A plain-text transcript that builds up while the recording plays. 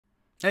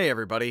Hey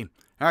everybody,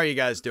 how are you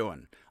guys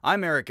doing?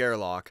 I'm Eric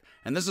Airlock,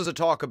 and this is a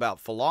talk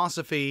about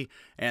philosophy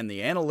and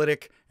the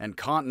analytic and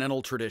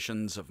continental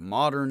traditions of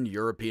modern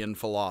European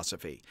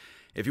philosophy.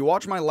 If you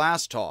watch my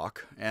last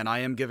talk, and I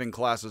am giving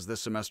classes this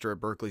semester at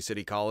Berkeley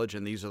City College,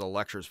 and these are the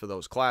lectures for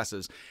those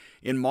classes,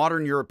 in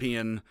modern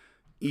European,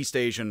 East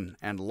Asian,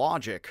 and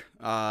logic,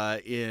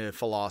 as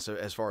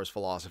far as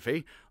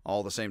philosophy,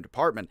 all the same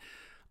department,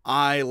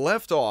 I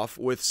left off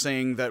with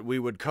saying that we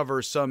would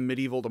cover some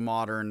medieval to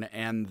modern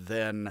and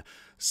then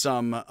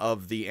some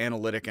of the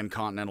analytic and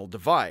continental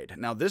divide.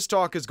 Now, this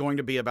talk is going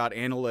to be about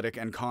analytic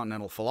and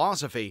continental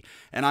philosophy,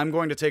 and I'm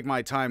going to take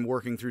my time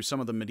working through some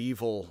of the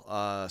medieval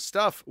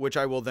stuff, which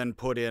I will then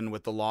put in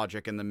with the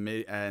logic and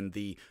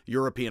the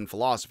European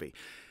philosophy.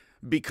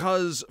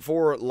 Because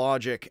for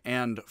logic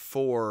and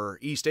for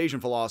East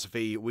Asian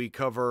philosophy, we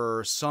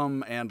cover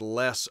some and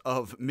less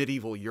of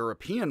medieval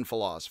European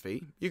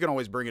philosophy. You can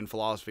always bring in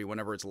philosophy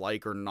whenever it's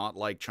like or not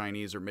like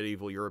Chinese or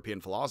medieval European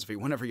philosophy,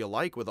 whenever you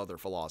like with other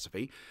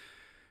philosophy,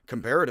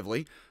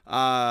 comparatively,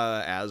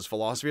 as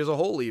philosophy as a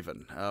whole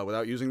even,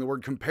 without using the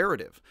word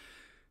comparative.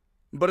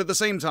 But at the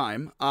same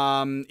time,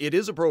 it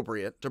is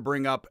appropriate to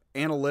bring up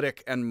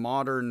analytic and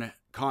modern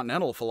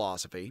continental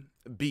philosophy,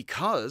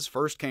 because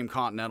first came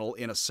continental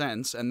in a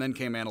sense, and then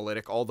came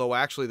analytic, although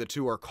actually the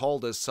two are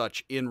called as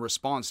such in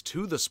response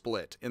to the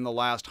split in the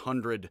last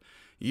 100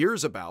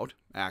 years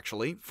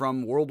actually,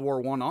 from World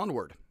War I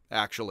onward,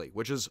 actually,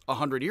 which is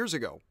 100 years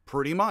ago,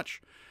 pretty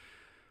much.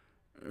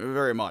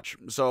 Very much.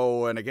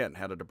 So, and again,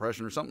 had a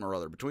depression or something or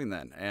other between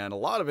then. And a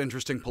lot of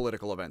interesting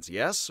political events,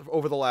 yes,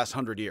 over the last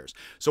 100 years.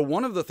 So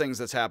one of the things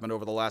that's happened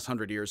over the last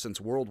 100 years since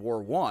World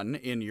War I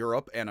in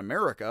Europe and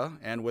America,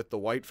 and with the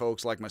white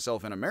folks like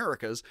myself in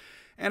Americas,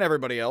 and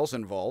everybody else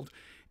involved,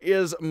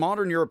 is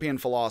modern European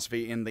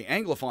philosophy in the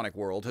Anglophonic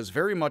world has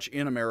very much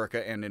in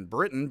America and in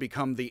Britain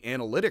become the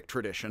analytic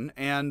tradition,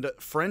 and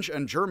French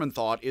and German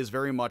thought is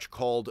very much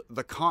called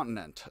the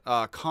continent,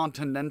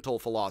 continental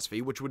philosophy,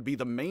 which would be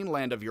the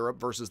mainland of Europe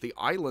versus the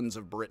islands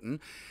of Britain,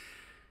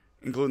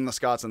 including the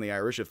Scots and the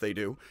Irish if they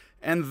do,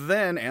 and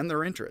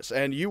their interests.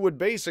 And you would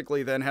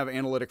basically then have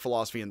analytic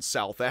philosophy in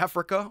South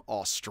Africa,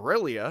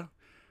 Australia.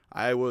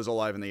 I was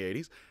alive in the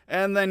 80s.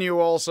 And then you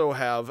also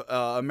have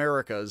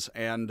Americas,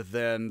 and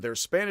then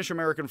there's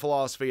Spanish-American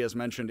philosophy as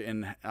mentioned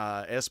in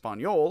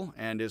Espanol,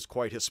 and is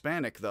quite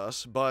Hispanic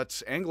thus,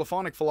 but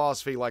Anglophonic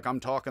philosophy, like I'm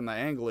talking the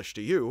Anglish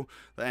to you,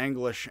 the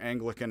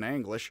Anglican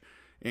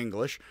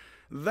English,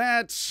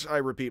 that, I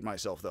repeat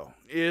myself though,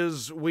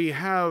 is we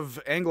have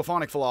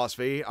Anglophonic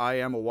philosophy. I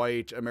am a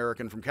white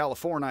American from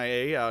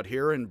California out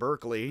here in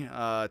Berkeley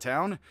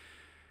town,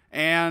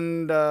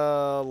 and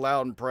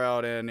loud and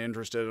proud and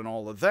interested in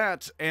all of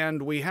that.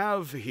 And we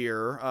have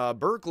here,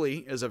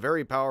 Berkeley is a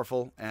very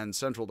powerful and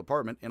central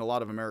department in a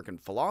lot of American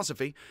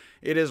philosophy.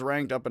 It is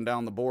ranked up and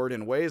down the board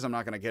in ways, I'm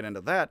not going to get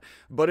into that,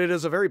 but it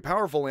is a very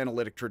powerful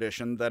analytic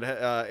tradition that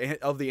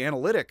of the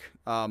analytic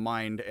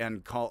mind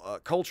and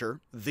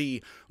culture.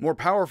 The more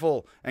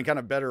powerful and kind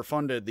of better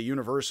funded the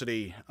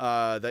university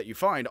that you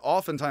find,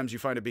 oftentimes you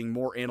find it being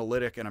more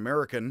analytic and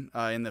American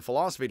in the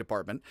philosophy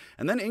department,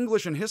 and then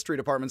English and history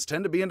departments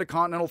tend to be into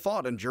continental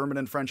thought and German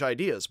and French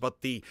ideas,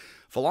 but the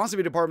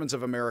philosophy departments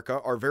of America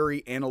are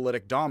very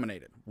analytic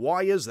dominated.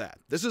 Why is that?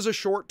 This is a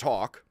short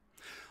talk.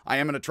 I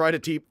am going to try to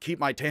keep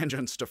my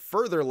tangents to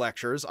further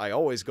lectures. I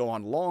always go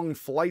on long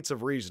flights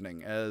of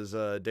reasoning, as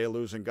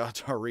Deleuze and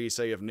Guattari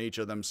say of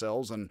Nietzsche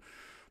themselves, and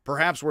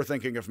perhaps we're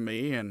thinking of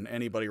me and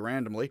anybody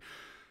randomly.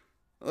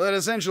 That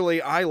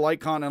essentially, I like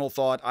continental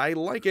thought. I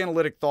like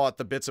analytic thought,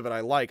 the bits of it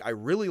I like. I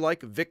really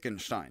like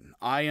Wittgenstein.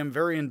 I am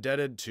very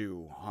indebted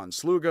to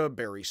Hans Sluga,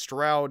 Barry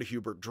Stroud,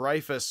 Hubert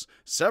Dreyfus,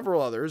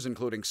 several others,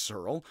 including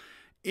Searle,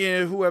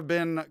 who have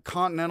been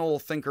continental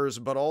thinkers,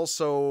 but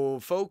also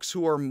folks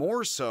who are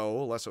more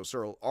so, less so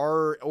Searle,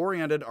 are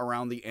oriented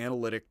around the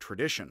analytic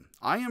tradition.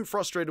 I am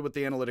frustrated with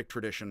the analytic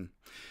tradition,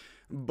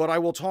 but I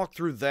will talk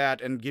through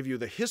that and give you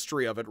the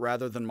history of it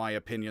rather than my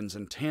opinions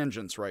and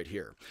tangents right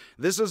here.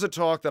 This is a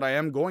talk that I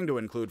am going to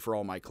include for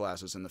all my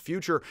classes in the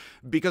future,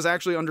 because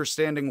actually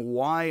understanding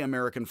why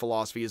American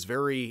philosophy is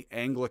very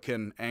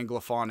Anglican,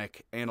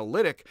 Anglophonic,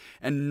 analytic,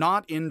 and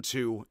not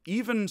into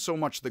even so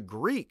much the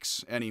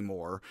Greeks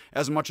anymore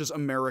as much as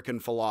American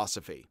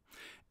philosophy.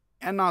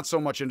 And not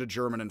so much into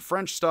German and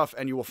French stuff,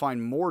 and you will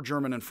find more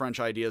German and French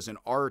ideas in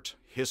art,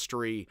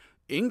 history,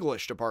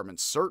 English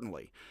departments,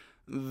 certainly,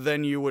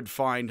 than you would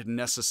find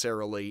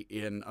necessarily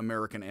in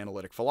American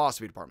analytic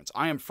philosophy departments.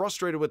 I am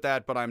frustrated with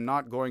that, but I'm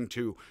not going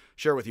to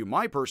share with you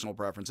my personal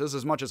preferences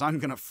as much as I'm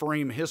going to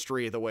frame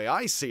history the way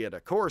I see it,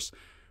 of course,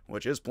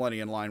 which is plenty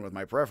in line with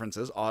my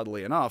preferences,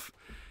 oddly enough.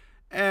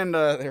 And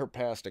they're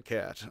past a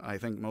cat, I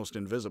think most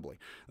invisibly.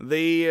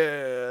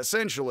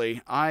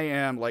 Essentially, I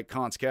am like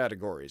Kant's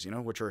categories,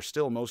 which are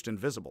still most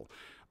invisible.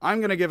 I'm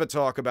going to give a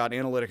talk about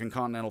analytic and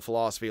continental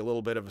philosophy, a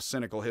little bit of a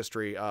cynical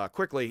history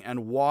quickly,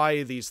 and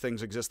why these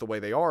things exist the way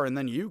they are, and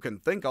then you can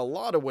think a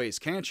lot of ways,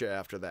 can't you,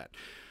 after that?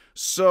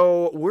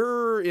 So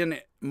we're in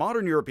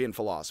modern European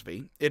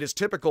philosophy. It is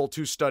typical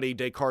to study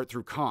Descartes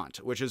through Kant,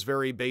 which is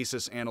very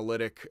basis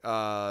analytic.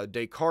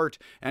 Descartes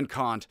and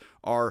Kant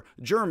are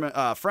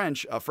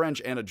French, a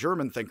French and a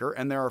German thinker,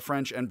 and there are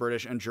French and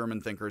British and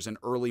German thinkers in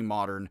early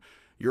modern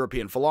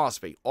European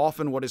philosophy.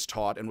 Often what is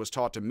taught, and was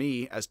taught to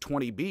me as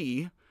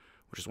 20B,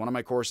 which is one of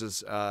my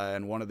courses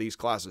and one of these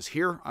classes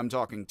here I'm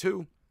talking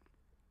to,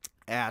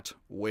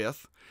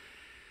 with,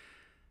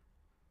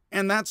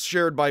 and that's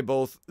shared by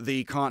both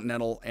the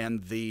Continental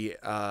and the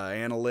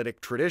Analytic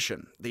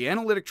tradition. The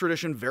Analytic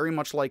tradition very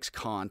much likes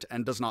Kant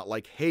and does not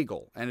like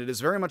Hegel, and it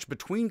is very much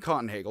between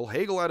Kant and Hegel.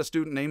 Hegel had a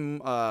student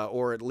named,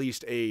 or at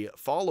least a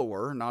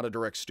follower, not a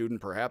direct student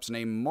perhaps,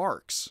 named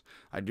Marx.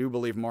 I do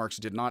believe Marx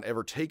did not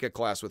ever take a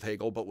class with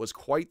Hegel, but was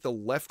quite the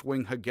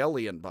left-wing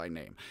Hegelian by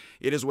name.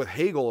 It is with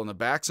Hegel and the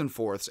backs and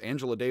forths.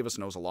 Angela Davis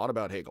knows a lot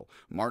about Hegel.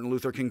 Martin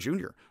Luther King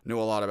Jr. knew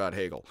a lot about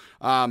Hegel.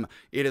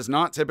 It is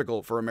not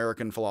typical for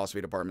American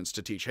philosophy departments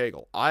to teach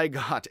Hegel. I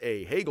got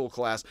a Hegel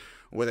class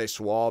with a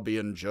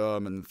Swabian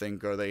German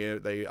thinker.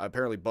 They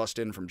apparently bust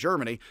in from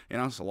Germany. You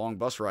know, it's a long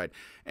bus ride.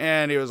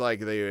 And he was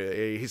like,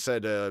 he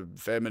said,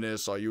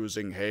 feminists are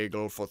using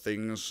Hegel for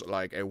things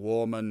like a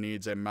woman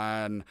needs a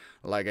man,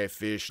 like a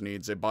fish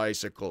needs a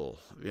bicycle.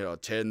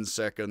 10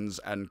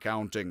 seconds and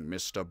counting,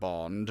 Mr.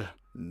 Bond.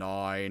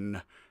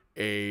 9,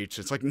 8.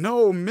 It's like,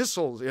 no,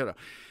 missiles,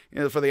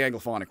 for the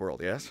Anglophonic world,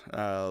 yes?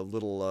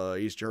 Little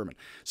East German.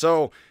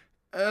 So,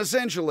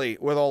 essentially,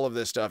 with all of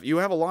this stuff, you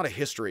have a lot of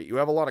history. You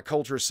have a lot of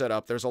cultures set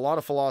up. There's a lot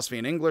of philosophy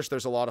in English.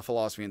 There's a lot of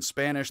philosophy in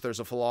Spanish. There's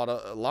a lot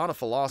of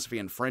philosophy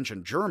in French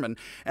and German.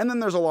 And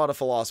then there's a lot of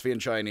philosophy in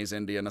Chinese,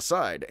 Indian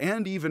aside.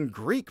 And even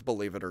Greek,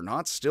 believe it or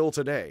not, still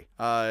today.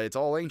 It's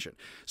all ancient.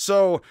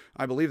 So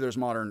I believe there's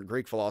modern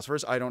Greek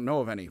philosophers. I don't know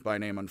of any by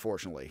name,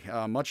 unfortunately.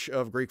 Much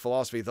of Greek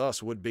philosophy,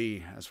 thus, would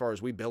be, as far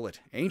as we bill it,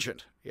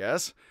 ancient.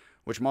 Yes?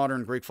 Which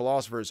modern Greek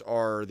philosophers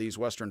are these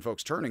Western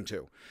folks turning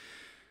to?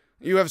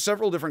 You have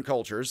several different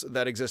cultures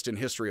that exist in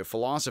history of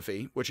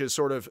philosophy, which is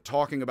sort of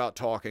talking about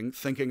talking,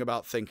 thinking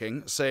about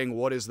thinking, saying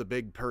what is the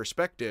big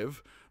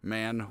perspective,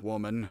 man,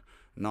 woman,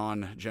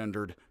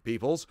 non-gendered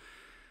peoples,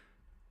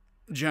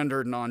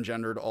 gendered,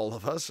 non-gendered, all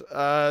of us.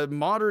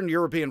 Modern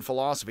European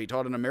philosophy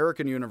taught in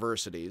American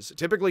universities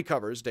typically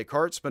covers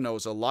Descartes,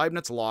 Spinoza,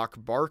 Leibniz, Locke,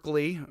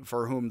 Berkeley,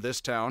 for whom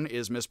this town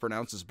is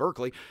mispronounced as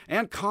Berkeley,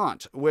 and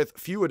Kant, with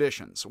few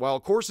additions. While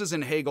courses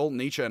in Hegel,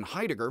 Nietzsche, and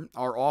Heidegger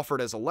are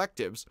offered as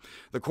electives,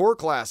 the core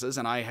classes,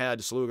 and I had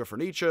Sluga for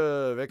Nietzsche,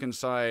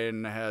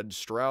 Wittgenstein had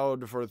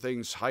Stroud for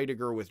things,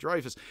 Heidegger with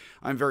Dreyfus.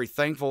 I'm very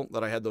thankful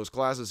that I had those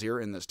classes here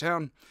in this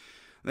town.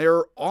 They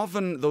are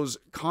often those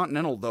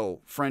continental,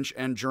 though, French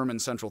and German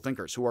central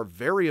thinkers who are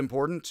very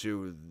important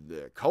to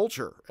the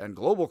culture and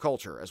global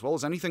culture, as well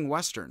as anything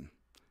Western.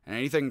 And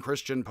anything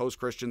Christian,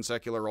 post-Christian,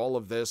 secular, all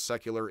of this,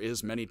 secular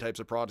is many types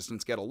of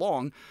Protestants get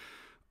along.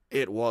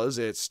 It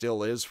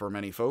still is for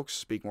many folks,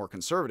 speak more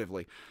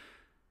conservatively.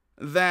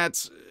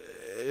 That's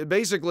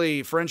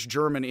basically French,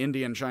 German,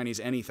 Indian,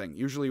 Chinese, anything.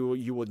 Usually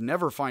you would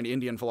never find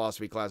Indian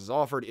philosophy classes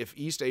offered. If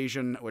East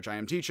Asian, which I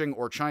am teaching,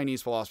 or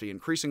Chinese philosophy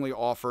increasingly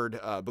offered,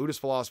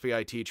 Buddhist philosophy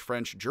I teach,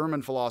 French,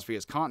 German philosophy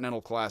as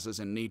continental classes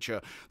in Nietzsche,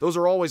 those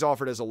are always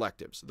offered as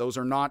electives. Those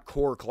are not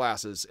core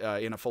classes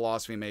in a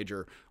philosophy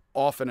major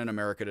often in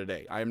America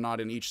today. I am not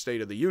in each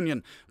state of the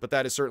union, but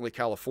that is certainly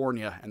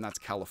California, and that's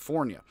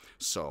California.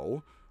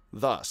 So,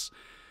 thus,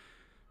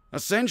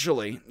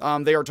 essentially,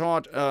 they are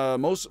taught,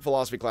 most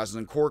philosophy classes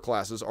and core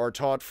classes are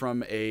taught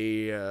from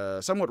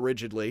a somewhat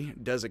rigidly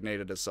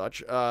designated as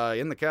such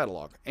in the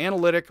catalog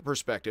analytic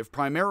perspective,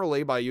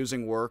 primarily by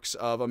using works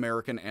of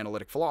American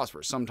analytic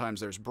philosophers. Sometimes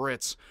there's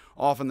Brits,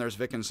 often there's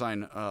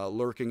Wittgenstein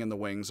lurking in the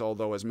wings,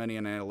 although as many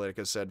in Analytic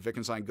has said,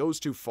 Wittgenstein goes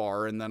too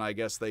far, and then I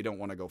guess they don't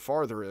want to go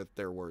farther at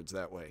their words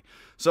that way.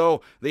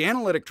 So the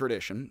Analytic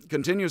tradition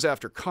continues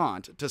after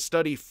Kant to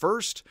study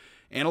first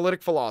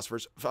analytic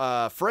philosophers.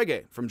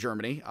 Frege from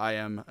Germany. I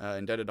am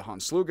indebted to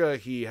Hans Sluga.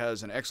 He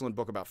has an excellent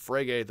book about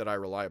Frege that I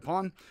rely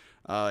upon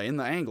in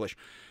the English.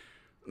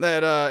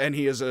 And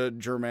he is a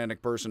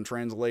Germanic person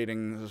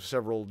translating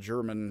several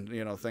German,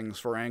 things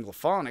for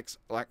Anglophonics,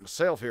 like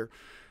myself here.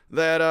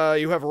 That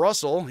you have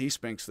Russell, he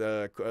speaks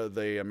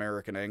the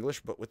American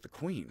English, but with the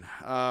Queen.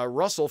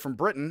 Russell from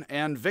Britain,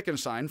 and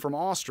Wittgenstein from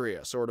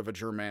Austria, sort of a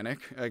Germanic.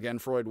 Again,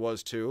 Freud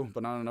was too,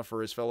 but not enough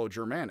for his fellow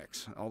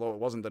Germanics, although it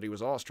wasn't that he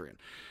was Austrian.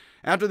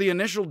 After the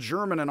initial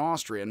German and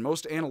Austrian,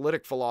 most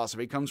analytic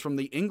philosophy comes from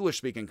the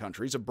English-speaking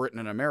countries of Britain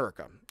and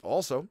America.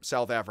 Also,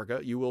 South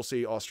Africa, you will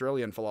see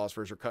Australian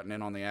philosophers are cutting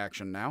in on the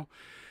action now.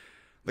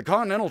 The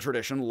Continental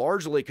tradition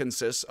largely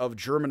consists of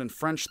German and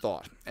French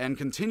thought, and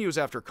continues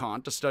after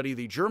Kant to study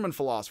the German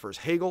philosophers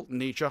Hegel,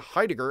 Nietzsche,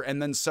 Heidegger, and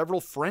then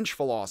several French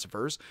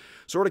philosophers,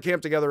 sort of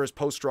camped together as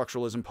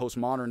post-structuralism,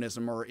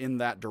 postmodernism, or in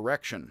that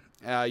direction.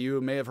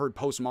 You may have heard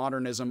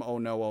postmodernism, oh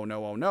no, oh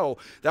no, oh no.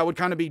 That would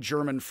kind of be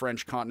German,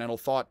 French, continental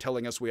thought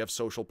telling us we have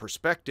social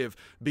perspective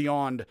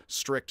beyond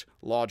strict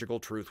logical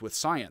truth with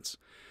science.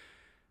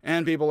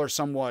 And people are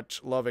somewhat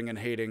loving and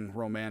hating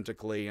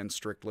romantically and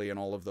strictly in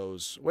all of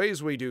those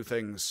ways we do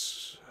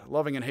things,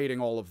 loving and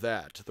hating all of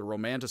that. The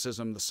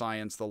romanticism, the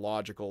science, the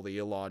logical, the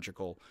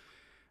illogical.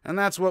 And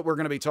that's what we're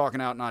going to be talking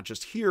about, not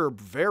just here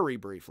very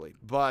briefly,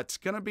 but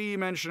going to be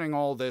mentioning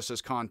all this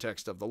as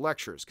context of the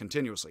lectures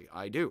continuously.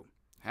 I do.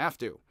 Have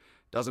to.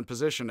 Doesn't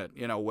position it,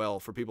 well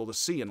for people to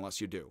see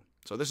unless you do.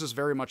 So this is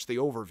very much the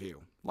overview,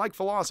 like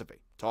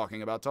philosophy,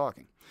 talking about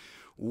talking.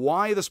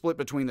 Why the split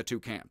between the two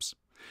camps?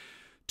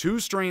 Two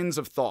strains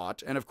of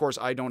thought, and of course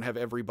I don't have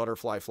every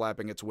butterfly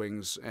flapping its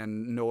wings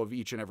and know of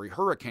each and every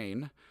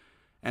hurricane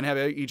and have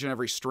each and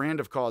every strand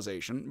of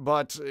causation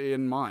but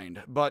in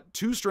mind. But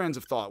two strands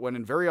of thought went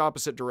in very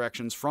opposite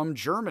directions from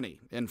Germany,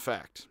 in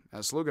fact,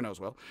 as Sluga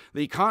knows well.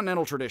 The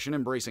Continental tradition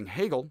embracing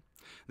Hegel,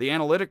 the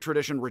Analytic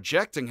tradition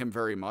rejecting him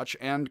very much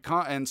and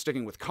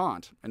sticking with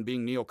Kant and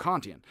being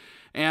neo-Kantian,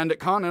 and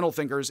Continental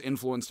thinkers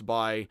influenced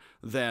by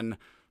then,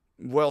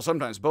 well,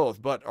 sometimes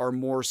both, but are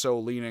more so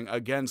leaning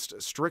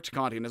against strict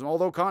Kantianism,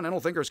 although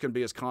Continental thinkers can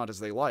be as Kant as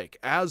they like,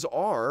 as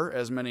are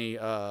as many,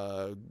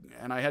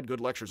 and I had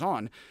good lectures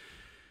on.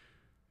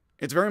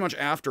 It's very much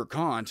after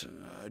Kant.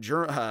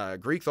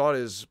 Greek thought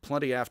is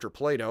plenty after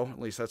Plato, at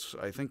least that's,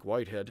 I think,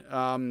 Whitehead.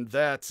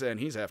 And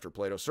he's after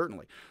Plato,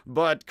 certainly.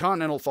 But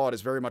Continental thought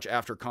is very much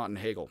after Kant and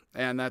Hegel,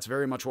 and that's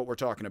very much what we're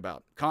talking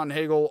about. Kant and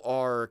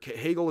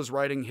Hegel is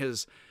writing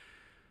his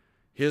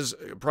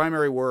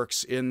primary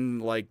works in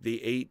like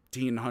the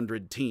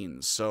 1800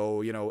 teens, so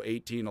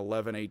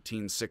 1811,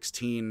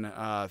 1816,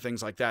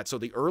 things like that. So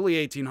the early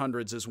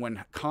 1800s is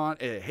when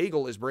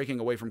Hegel is breaking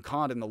away from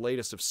Kant in the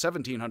latest of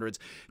 1700s.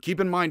 Keep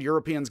in mind,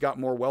 Europeans got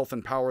more wealth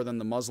and power than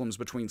the Muslims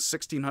between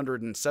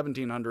 1600 and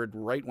 1700,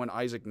 right when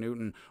Isaac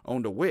Newton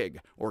owned a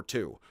wig or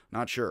two.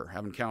 Not sure,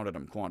 haven't counted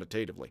them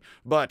quantitatively.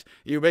 But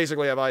you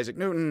basically have Isaac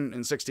Newton in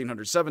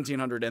 1600,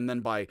 1700, and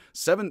then by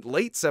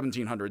late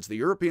 1700s, the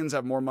Europeans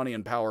have more money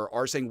and power,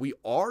 are saying we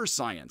are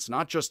science,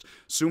 not just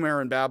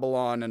Sumer and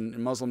Babylon and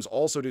Muslims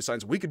also do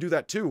science. We could do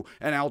that too,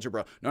 and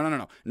algebra.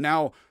 No.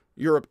 Now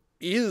Europe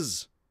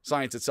is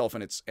science itself,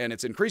 and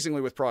it's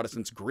increasingly with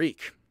Protestants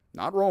Greek,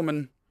 not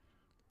Roman,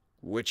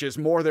 which is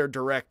more their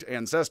direct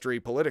ancestry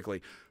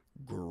politically.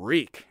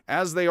 Greek,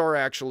 as they are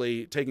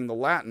actually taking the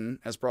Latin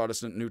as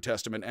Protestant New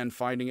Testament and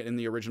finding it in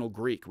the original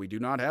Greek. We do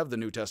not have the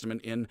New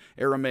Testament in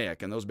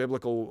Aramaic, and those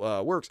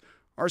biblical works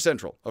are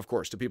central, of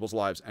course, to people's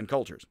lives and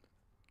cultures.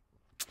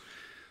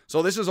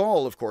 So this is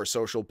all, of course,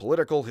 social,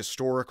 political,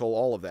 historical,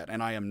 all of that.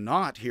 And I am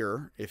not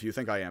here, if you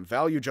think I am,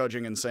 value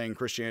judging and saying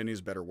Christianity is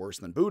better, worse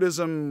than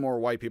Buddhism, or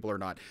white people are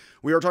not.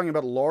 We are talking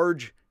about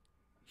large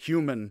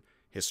human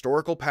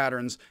historical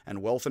patterns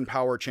and wealth and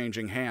power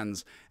changing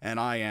hands, and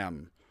I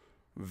am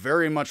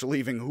very much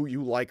leaving who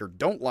you like or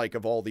don't like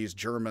of all these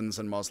Germans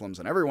and Muslims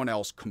and everyone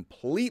else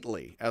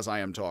completely, as I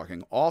am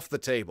talking, off the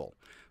table.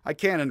 I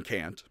can and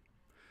can't,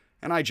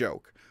 and I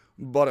joke.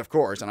 But of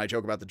course, and I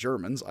joke about the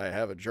Germans, I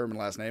have a German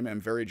last name, I'm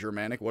very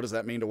Germanic. What does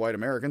that mean to white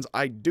Americans?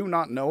 I do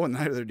not know, and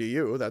neither do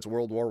you. That's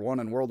World War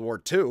I and World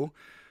War II.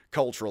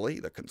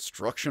 Culturally, the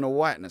construction of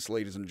whiteness,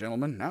 ladies and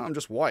gentlemen. Now I'm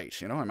just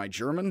white, Am I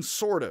German?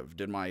 Sort of.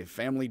 Did my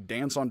family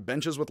dance on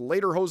benches with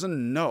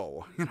lederhosen?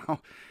 No,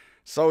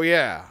 So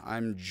yeah,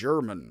 I'm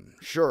German,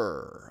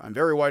 sure. I'm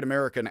very white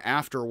American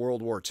after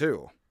World War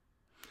II,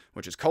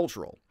 which is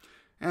cultural.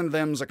 And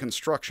them's a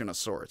construction of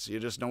sorts. You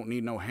just don't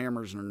need no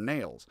hammers or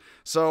nails.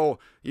 So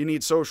you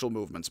need social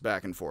movements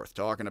back and forth,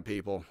 talking to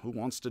people. Who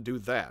wants to do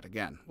that?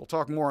 Again, we'll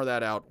talk more of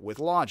that out with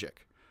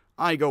logic.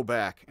 I go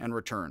back and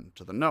return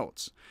to the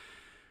notes.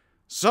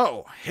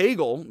 So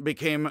Hegel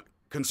became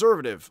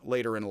conservative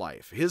later in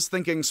life. His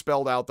thinking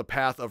spelled out the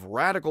path of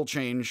radical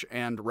change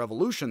and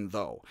revolution,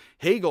 though.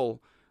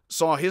 Hegel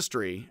saw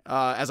history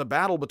as a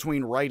battle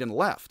between right and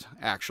left,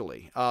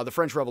 actually. The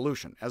French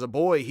Revolution. As a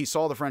boy, he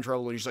saw the French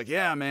Revolution. He's like,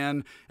 yeah,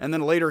 man. And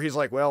then later he's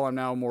like, well, I'm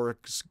now a more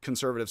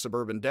conservative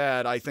suburban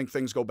dad. I think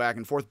things go back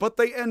and forth, but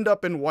they end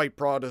up in white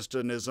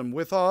Protestantism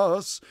with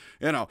us,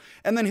 And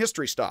then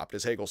history stopped,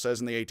 as Hegel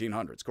says, in the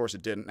 1800s. Of course,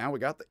 it didn't. Now we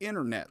got the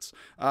internets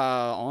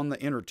on the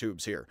inner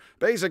tubes here.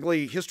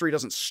 Basically, history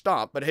doesn't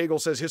stop, but Hegel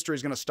says history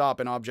is going to stop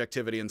in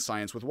objectivity and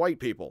science with white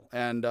people,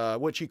 and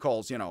which he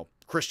calls,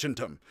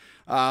 Christendom.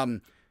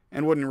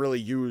 And wouldn't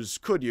really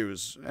could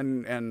use,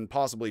 and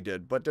possibly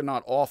did, but did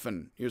not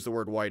often use the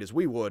word white as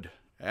we would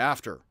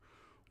after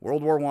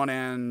World War I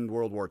and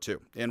World War II,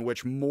 in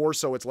which more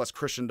so it's less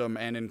Christendom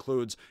and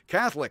includes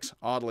Catholics,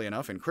 oddly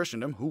enough, in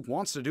Christendom. Who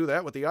wants to do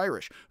that with the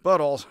Irish?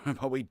 But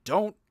we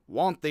don't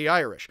want the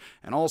Irish.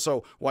 And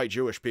also white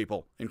Jewish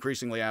people,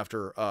 increasingly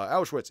after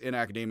Auschwitz in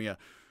academia,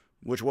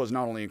 which was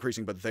not only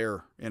increasing, but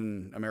there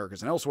in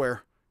Americas and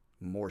elsewhere,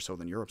 more so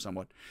than Europe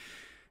somewhat.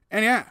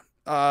 And yeah,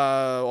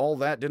 all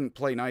that didn't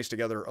play nice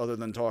together other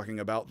than talking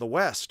about the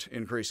West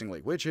increasingly,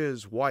 which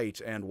is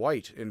white and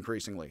white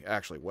increasingly.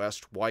 Actually,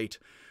 West, white.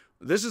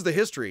 This is the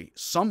history,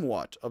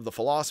 somewhat, of the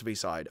philosophy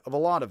side of a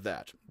lot of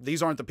that.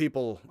 These aren't the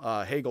people,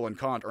 Hegel and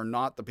Kant are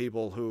not the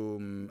people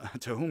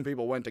to whom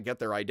people went to get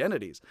their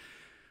identities.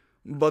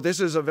 But this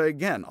is,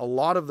 again, a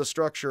lot of the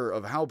structure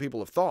of how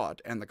people have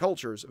thought and the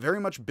cultures very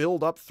much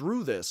build up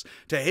through this.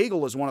 To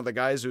Hegel is one of the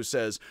guys who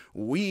says,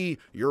 we,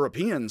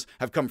 Europeans,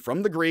 have come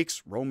from the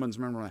Greeks, Romans,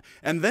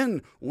 and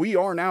then we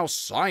are now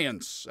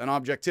science and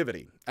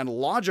objectivity and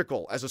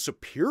logical as a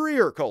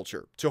superior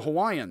culture to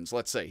Hawaiians,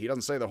 let's say. He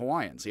doesn't say the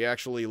Hawaiians. He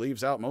actually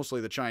leaves out mostly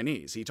the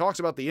Chinese. He talks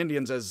about the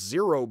Indians as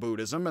zero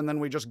Buddhism, and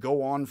then we just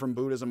go on from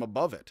Buddhism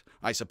above it,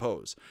 I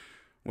suppose,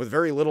 with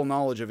very little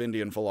knowledge of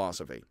Indian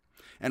philosophy.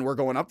 And we're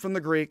going up from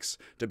the Greeks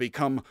to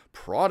become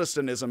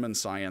Protestantism in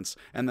science,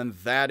 and then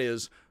that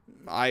is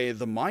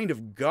the mind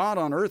of God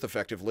on earth,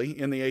 effectively,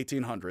 in the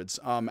 1800s,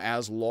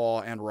 as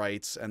law and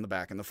rights and the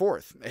back and the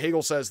forth.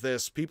 Hegel says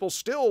this. People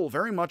still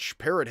very much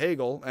parrot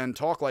Hegel and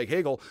talk like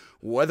Hegel,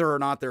 whether or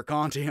not they're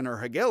Kantian or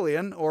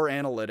Hegelian or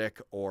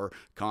Analytic or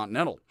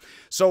Continental.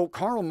 So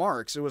Karl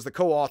Marx, who was the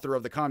co-author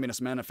of the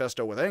Communist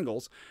Manifesto with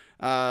Engels,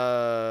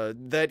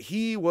 that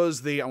he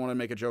was I want to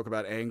make a joke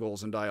about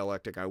Engels and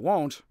dialectic, I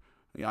won't.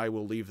 I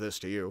will leave this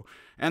to you.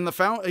 And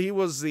he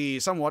was the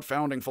somewhat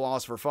founding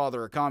philosopher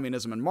father of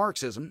communism and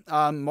Marxism.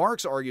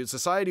 Marx argued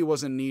society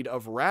was in need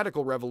of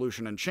radical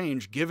revolution and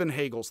change given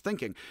Hegel's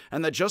thinking,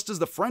 and that just as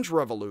the French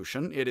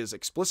Revolution, it is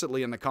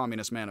explicitly in the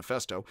Communist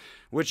Manifesto,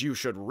 which you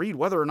should read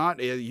whether or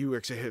not you,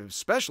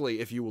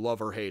 especially if you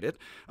love or hate it,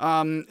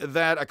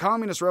 that a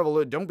communist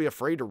revolution, don't be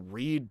afraid to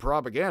read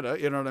propaganda,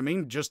 you know what I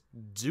mean? Just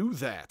do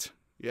that,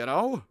 you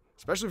know?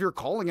 Especially if you're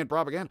calling it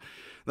propaganda,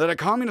 that a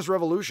communist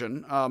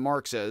revolution,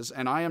 Marx says,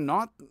 and I am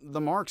not the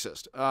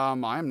Marxist,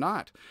 I am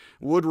not,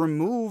 would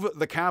remove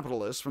the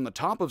capitalists from the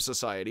top of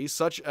society,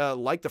 such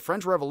like the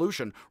French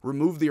Revolution,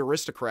 remove the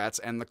aristocrats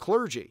and the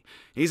clergy.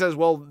 He says,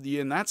 well,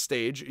 in that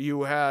stage,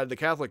 you had the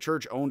Catholic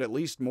Church owned at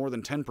least more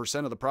than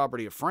 10% of the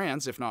property of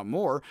France, if not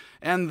more,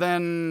 and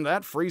then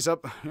that frees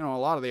up, a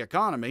lot of the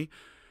economy.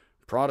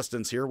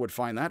 Protestants here would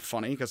find that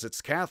funny because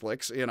it's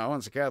Catholics, and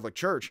it's a Catholic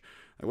Church.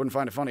 They wouldn't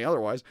find it funny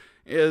otherwise,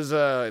 is,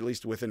 at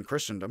least within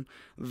Christendom,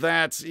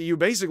 that you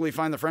basically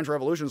find the French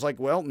Revolution is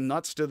like, well,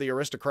 nuts to the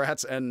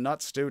aristocrats and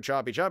nuts to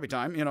choppy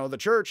time, the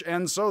church.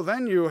 And so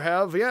then you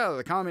have,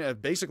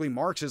 basically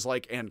Marx is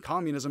like, and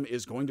communism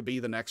is going to be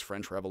the next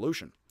French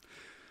Revolution.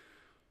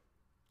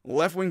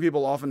 Left-wing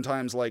people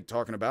oftentimes like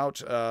talking about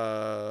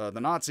the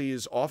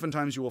Nazis.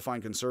 Oftentimes you will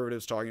find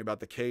conservatives talking about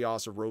the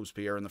chaos of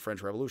Robespierre and the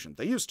French Revolution.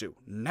 They used to.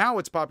 Now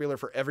it's popular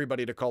for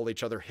everybody to call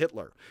each other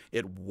Hitler.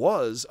 It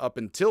was, up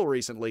until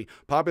recently,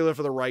 popular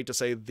for the right to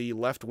say the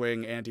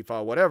left-wing,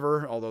 Antifa,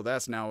 whatever, although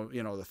that's now,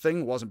 the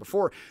thing, wasn't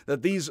before,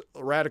 that these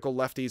radical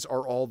lefties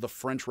are all the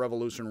French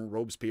Revolution,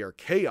 Robespierre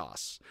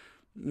chaos,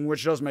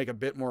 which does make a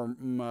bit more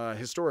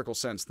historical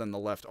sense than the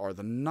left are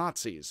the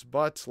Nazis.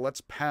 But let's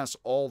pass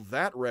all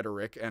that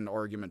rhetoric and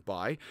argument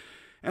by,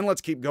 and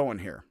let's keep going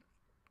here.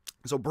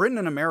 So Britain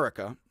and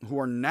America, who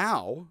are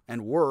now,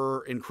 and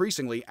were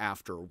increasingly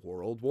after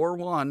World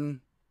War I,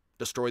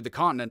 destroyed the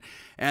continent,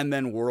 and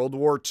then World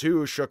War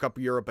II shook up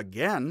Europe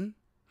again.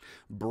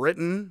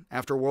 Britain,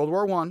 after World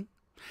War I,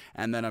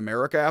 and then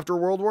America after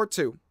World War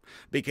II,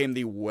 became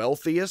the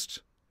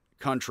wealthiest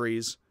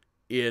countries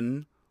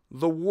in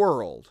the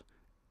world,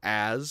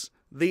 as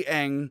the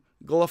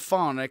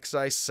Anglophonics,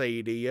 I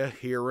say to you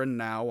here and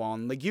now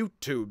on the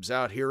YouTubes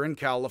out here in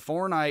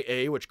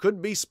California, which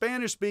could be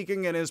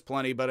Spanish-speaking and is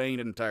plenty, but ain't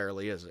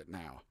entirely, is it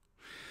now?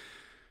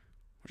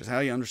 Which is how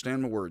you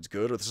understand my words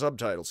good, with the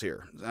subtitles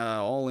here,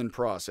 all in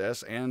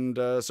process and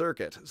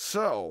circuit.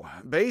 So,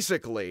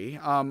 basically,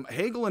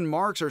 Hegel and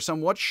Marx are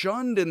somewhat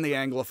shunned in the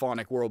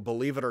Anglophonic world,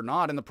 believe it or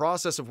not. In the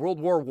process of World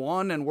War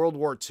I and World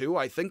War II,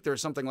 I think there's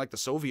something like the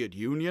Soviet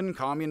Union,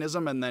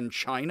 communism, and then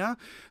China.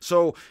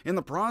 So, in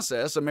the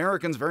process,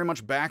 Americans very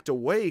much backed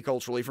away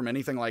culturally from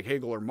anything like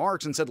Hegel or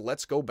Marx and said,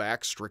 let's go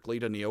back strictly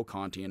to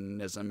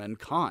Neo-Kantianism and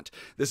Kant.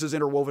 This is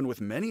interwoven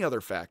with many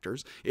other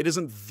factors. It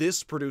isn't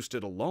this produced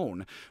it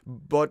alone,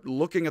 but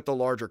looking at the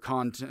larger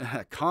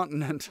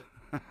continent,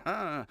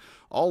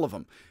 all of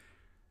them.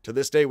 To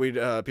this day,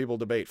 people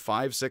debate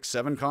 5, 6,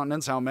 7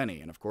 continents, how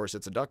many? And of course,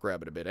 it's a duck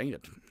rabbit a bit, ain't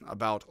it?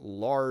 About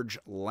large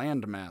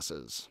land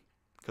masses,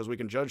 because we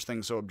can judge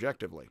things so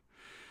objectively.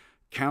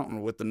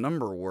 Counting with the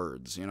number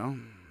words,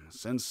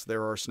 since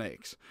there are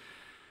snakes.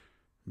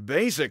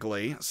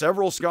 Basically,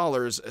 several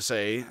scholars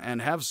say,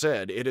 and have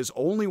said, it is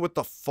only with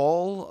the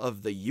fall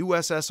of the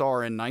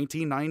USSR in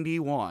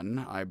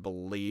 1991, I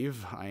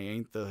believe, I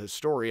ain't the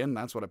historian,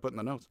 that's what I put in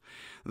the notes,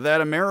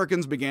 that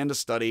Americans began to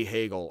study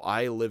Hegel.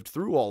 I lived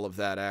through all of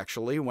that,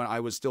 actually, when I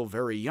was still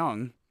very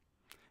young,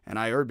 and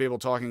I heard people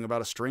talking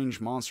about a strange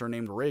monster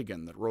named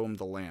Reagan that roamed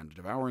the land,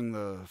 devouring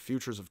the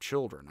futures of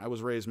children. I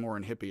was raised more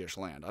in hippie-ish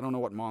land. I don't know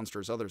what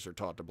monsters others are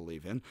taught to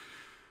believe in.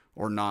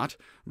 Or not,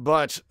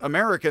 but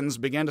Americans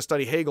began to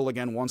study Hegel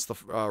again once the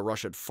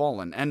Russia had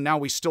fallen, and now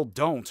we still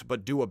don't,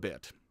 but do a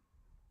bit.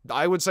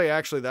 I would say,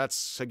 actually,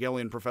 that's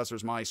Hegelian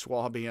professors my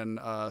Swabian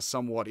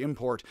somewhat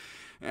import,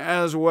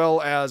 as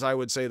well as I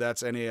would say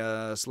that's any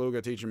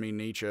Sluga teaching me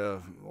Nietzsche,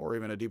 or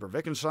even a deeper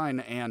Wittgenstein,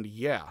 and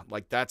yeah,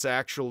 like that's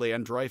actually,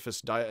 and Dreyfus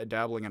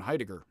dabbling in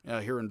Heidegger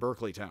here in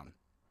Berkeley town.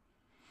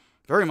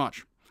 Very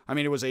much. I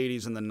mean, it was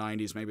 80s and then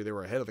 90s. Maybe they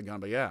were ahead of the gun,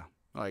 but yeah,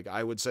 like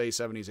I would say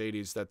 70s,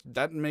 80s.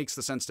 That makes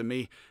the sense to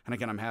me. And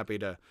again, I'm happy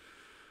to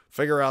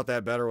figure out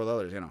that better with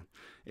others,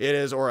 It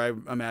is, or I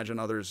imagine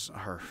others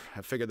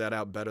have figured that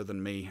out better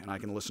than me, and I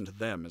can listen to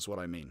them, is what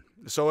I mean.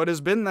 So it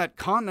has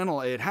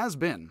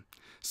been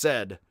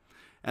said,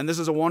 and this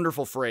is a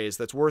wonderful phrase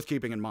that's worth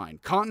keeping in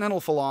mind.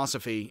 Continental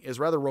philosophy is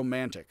rather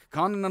romantic.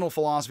 Continental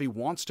philosophy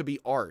wants to be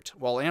art,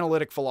 while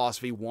analytic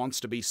philosophy wants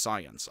to be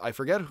science. I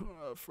forget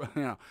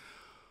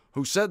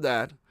who said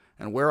that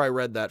and where I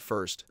read that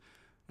first.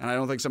 And I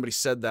don't think somebody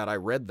said that. I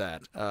read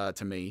that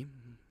to me.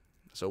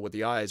 So with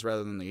the eyes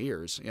rather than the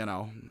ears,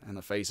 and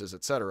the faces,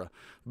 etc.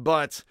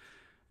 But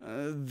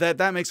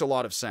that makes a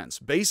lot of sense.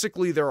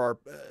 Basically, there are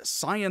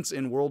science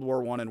in World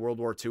War I and World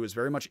War II is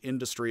very much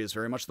industry, is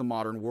very much the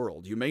modern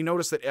world. You may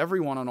notice that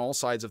everyone on all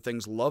sides of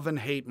things love and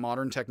hate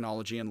modern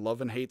technology and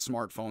love and hate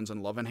smartphones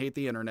and love and hate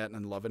the internet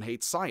and love and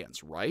hate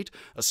science, right?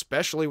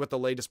 Especially with the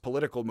latest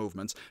political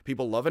movements.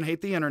 People love and hate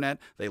the internet,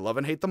 they love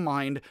and hate the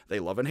mind, they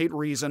love and hate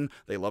reason,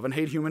 they love and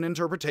hate human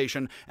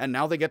interpretation, and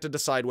now they get to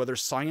decide whether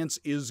science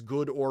is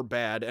good or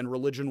bad and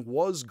religion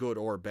was good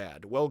or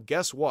bad. Well,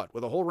 guess what?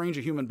 With a whole range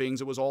of human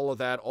beings, it was all of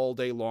that all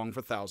day long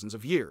for thousands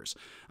of years.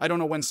 I don't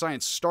know when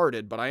science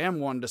started, but I am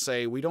one to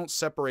say we don't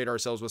separate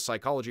ourselves with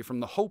psychology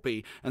from the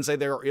Hopi and say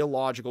they are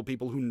illogical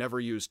people who never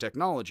use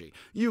technology.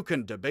 You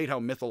can debate how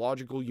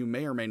mythological you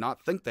may or may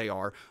not think they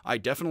are. I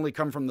definitely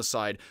come from the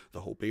side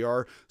the Hopi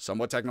are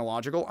somewhat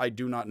technological. I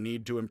do not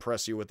need to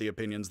impress you with the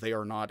opinions they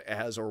are not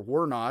as or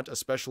were not,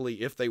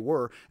 especially if they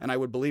were, and I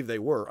would believe they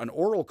were. An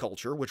oral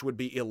culture, which would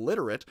be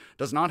illiterate,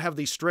 does not have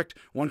the strict,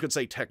 one could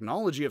say,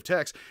 technology of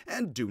text,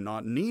 and do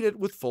not need it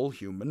with full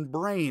human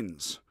brains.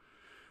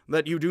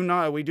 That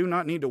we do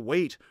not need to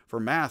wait for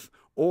math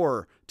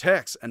or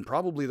text, and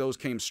probably those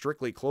came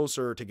strictly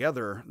closer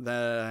together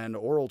than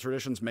oral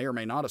traditions may or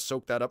may not have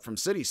soaked that up from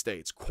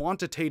city-states.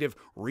 Quantitative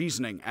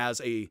reasoning as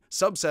a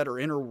subset or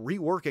inner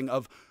reworking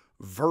of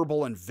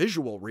verbal and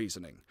visual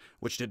reasoning,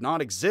 which did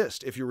not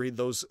exist if you read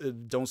those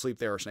Don't Sleep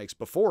There Are Snakes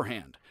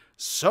beforehand.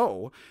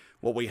 So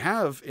what we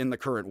have in the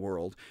current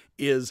world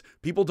is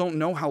people don't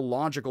know how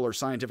logical or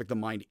scientific the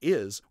mind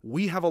is.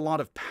 We have a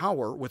lot of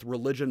power with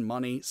religion,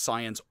 money,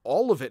 science,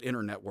 all of it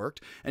internetworked,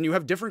 and you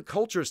have different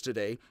cultures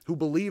today who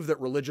believe that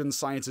religion,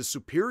 science is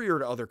superior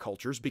to other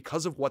cultures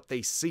because of what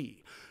they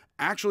see.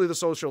 Actually, the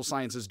social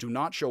sciences do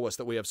not show us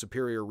that we have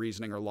superior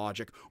reasoning or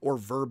logic or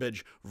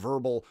verbiage,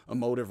 verbal,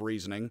 emotive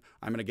reasoning.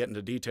 I'm going to get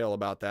into detail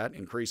about that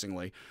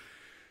increasingly.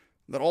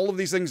 That all of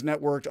these things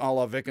networked a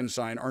la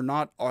Wittgenstein are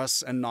not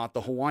us and not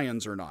the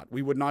Hawaiians are not.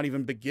 We would not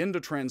even begin to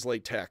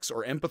translate texts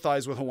or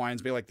empathize with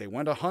Hawaiians, be like, they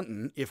went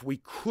a-hunting, if we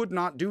could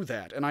not do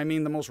that. And I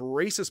mean, the most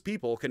racist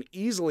people can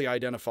easily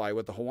identify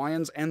with the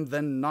Hawaiians and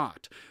then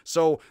not.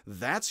 So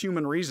that's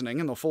human reasoning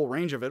in the full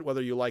range of it,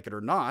 whether you like it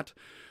or not.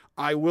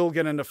 I will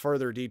get into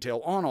further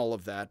detail on all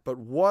of that, but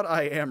what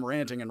I am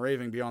ranting and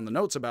raving beyond the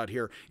notes about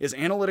here is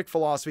analytic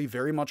philosophy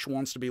very much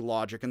wants to be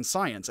logic and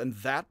science, and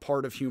that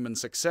part of human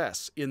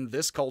success in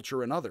this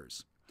culture and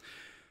others.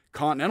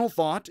 Continental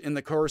thought, in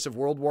the course of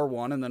World War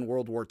I and then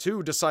World War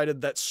II, decided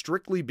that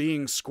strictly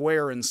being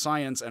square in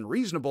science and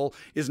reasonable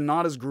is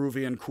not as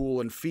groovy and cool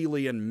and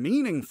feely and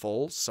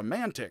meaningful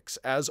semantics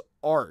as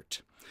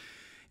art.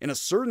 In a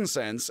certain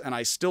sense, and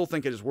I still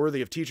think it is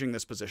worthy of teaching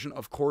this position,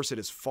 of course it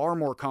is far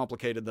more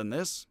complicated than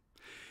this.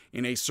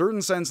 In a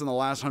certain sense, in the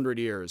last 100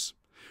 years,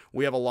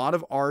 we have a lot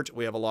of art,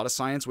 we have a lot of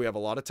science, we have a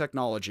lot of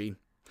technology,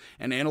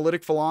 and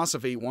analytic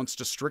philosophy wants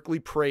to strictly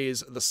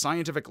praise the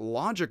scientific,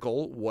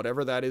 logical,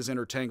 whatever that is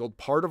intertangled,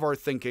 part of our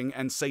thinking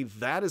and say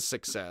that is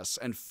success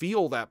and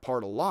feel that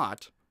part a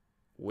lot,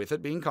 with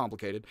it being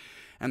complicated,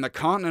 and the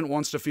continent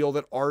wants to feel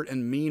that art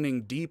and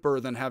meaning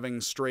deeper than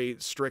having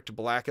strict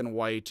black and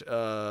white,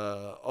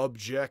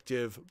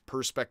 objective,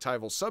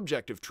 perspectival,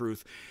 subjective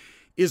truth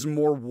is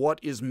more what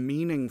is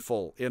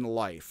meaningful in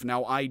life.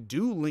 Now, I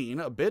do lean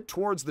a bit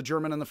towards the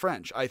German and the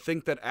French. I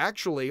think that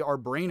actually our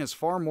brain is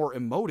far more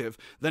emotive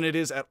than it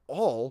is at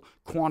all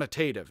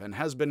quantitative and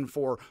has been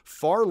for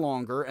far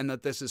longer, and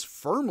that this is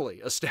firmly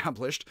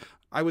established,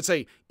 I would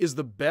say, is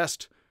the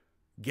best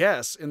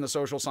guess in the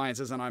social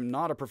sciences, and I'm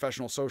not a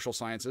professional social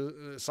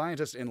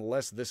scientist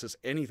unless this is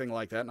anything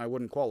like that, and I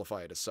wouldn't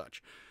qualify it as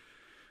such.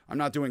 I'm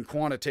not doing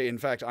quantitative, in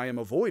fact, I am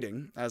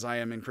avoiding, as I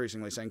am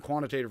increasingly saying,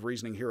 quantitative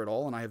reasoning here at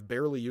all, and I have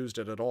barely used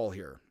it at all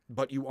here.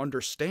 But you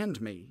understand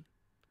me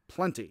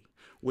plenty,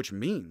 which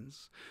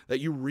means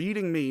that you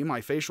reading me, my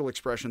facial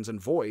expressions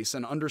and voice,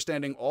 and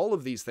understanding all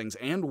of these things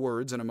and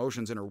words and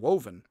emotions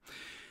interwoven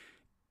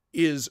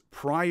is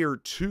prior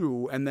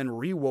to and then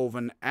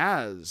rewoven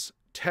as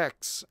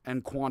texts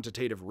and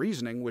quantitative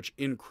reasoning, which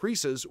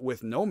increases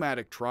with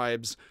nomadic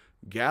tribes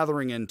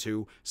gathering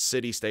into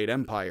city-state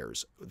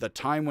empires. The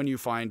time when you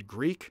find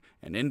Greek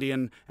and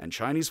Indian and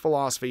Chinese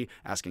philosophy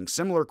asking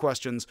similar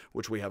questions,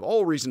 which we have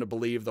all reason to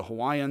believe the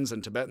Hawaiians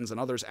and Tibetans and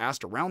others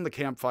asked around the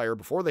campfire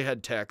before they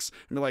had texts,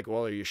 and be like,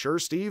 well, are you sure,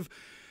 Steve?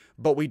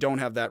 But we don't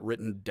have that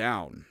written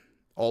down.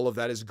 All of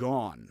that is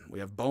gone. We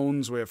have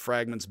bones, we have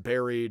fragments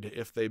buried.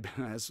 If they,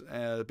 as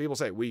people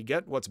say, we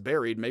get what's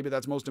buried. Maybe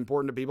that's most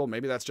important to people.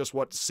 Maybe that's just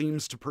what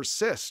seems to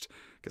persist,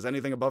 because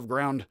anything above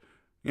ground,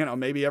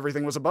 maybe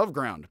everything was above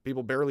ground.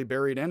 People barely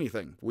buried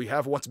anything. We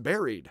have what's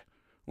buried,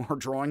 or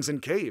drawings in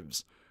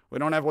caves. We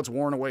don't have what's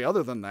worn away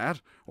other than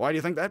that. Why do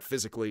you think that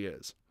physically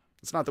is?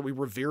 It's not that we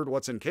revered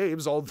what's in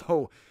caves,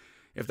 although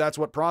if that's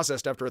what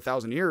processed after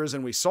 1,000 years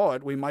and we saw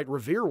it, we might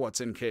revere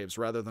what's in caves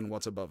rather than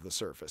what's above the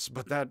surface.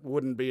 But that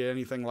wouldn't be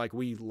anything like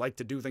we like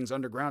to do things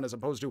underground as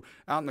opposed to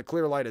out in the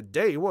clear light of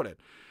day, would it?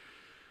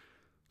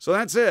 So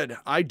that said,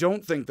 I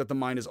don't think that the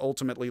mind is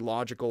ultimately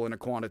logical in a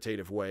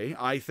quantitative way.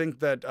 I think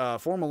that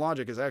formal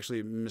logic is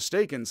actually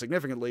mistaken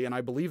significantly, and I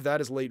believe that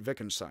is late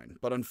Wittgenstein.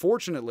 But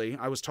unfortunately,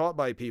 I was taught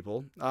by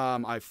people,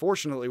 I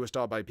fortunately was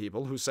taught by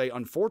people who say,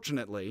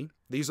 unfortunately,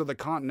 these are the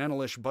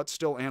continentalish but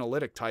still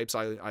analytic types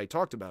I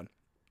talked about.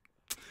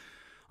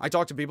 I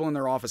talked to people in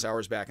their office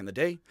hours back in the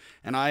day,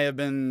 and I have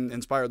been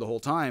inspired the whole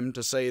time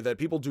to say that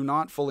people do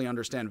not fully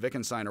understand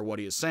Wittgenstein or what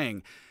he is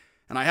saying.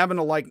 And I happen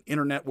to like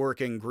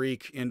internetworking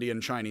Greek,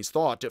 Indian, Chinese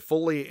thought to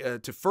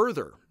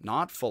further,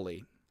 not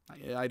fully,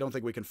 I don't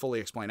think we can fully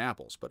explain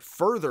apples, but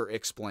further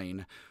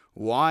explain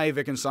why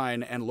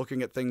Wittgenstein and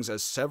looking at things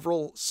as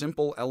several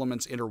simple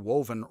elements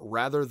interwoven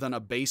rather than a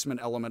basement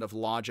element of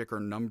logic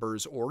or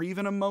numbers or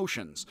even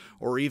emotions,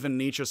 or even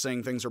Nietzsche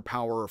saying things are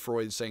power or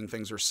Freud saying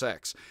things are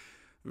sex.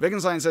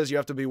 Wittgenstein says you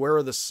have to beware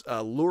of this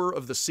lure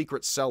of the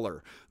secret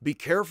cellar. Be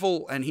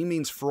careful, and he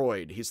means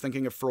Freud. He's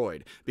thinking of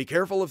Freud. Be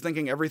careful of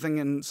thinking everything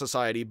in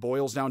society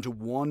boils down to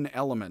one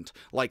element,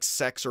 like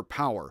sex or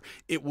power.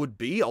 It would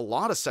be a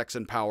lot of sex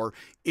and power,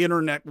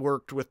 internet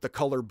worked with the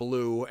color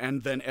blue,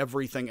 and then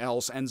everything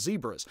else, and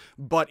zebras.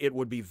 But it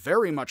would be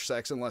very much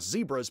sex and less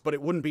zebras, but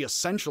it wouldn't be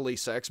essentially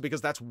sex,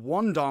 because that's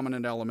one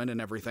dominant element in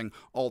everything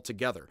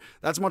altogether.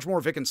 That's much more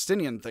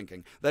Wittgensteinian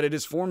thinking, that it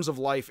is forms of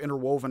life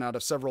interwoven out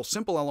of several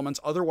simple elements.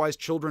 Otherwise,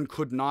 children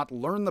could not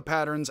learn the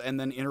patterns and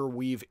then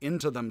interweave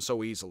into them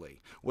so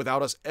easily,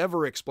 without us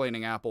ever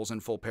explaining apples in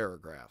full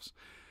paragraphs.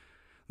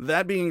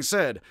 That being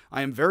said,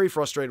 I am very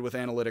frustrated with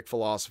analytic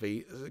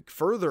philosophy,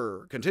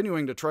 further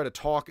continuing to try to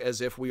talk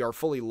as if we are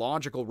fully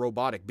logical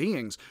robotic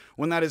beings,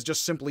 when that is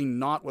just simply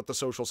not what the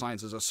social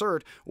sciences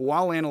assert,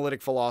 while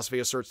analytic philosophy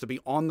asserts to be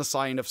on the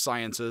side of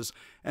sciences,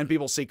 and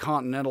people see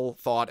continental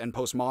thought and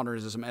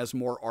postmodernism as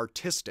more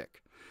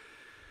artistic.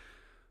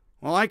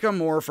 Well, I come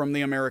more from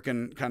the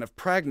American kind of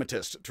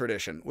pragmatist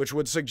tradition, which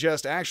would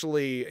suggest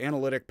actually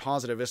analytic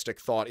positivistic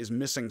thought is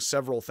missing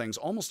several things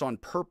almost on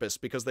purpose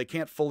because they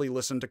can't fully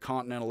listen to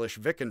continentalish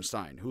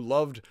Wittgenstein, who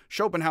loved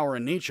Schopenhauer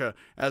and Nietzsche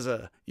as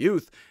a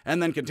youth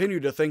and then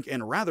continued to think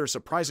in rather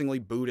surprisingly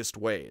Buddhist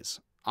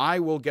ways. I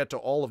will get to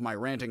all of my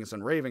rantings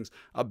and ravings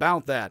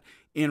about that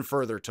in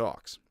further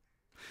talks.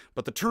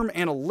 But the term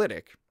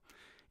analytic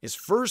is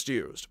first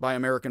used by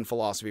American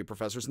philosophy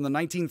professors in the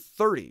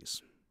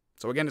 1930s.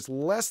 So again, it's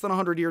less than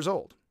 100 years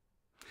old.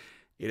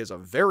 It is a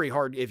very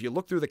hard, if you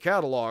look through the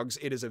catalogs,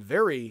 it is a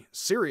very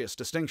serious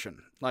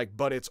distinction.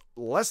 But it's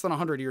less than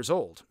 100 years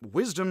old.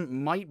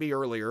 Wisdom might be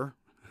earlier.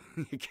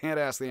 You can't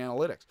ask the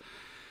analytics.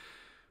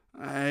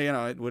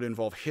 It would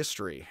involve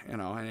history,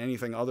 and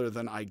anything other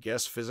than, I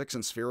guess, physics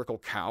and spherical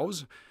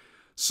cows.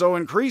 So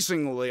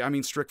increasingly,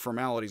 strict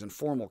formalities and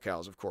formal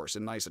cows, of course,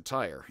 in nice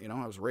attire.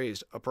 I was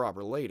raised a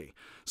proper lady.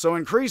 So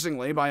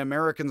increasingly, by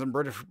Americans and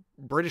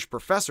British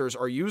professors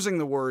are using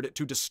the word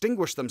to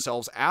distinguish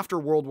themselves after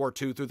World War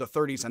II through the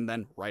 30s and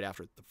then right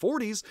after the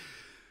 40s,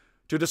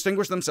 to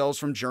distinguish themselves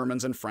from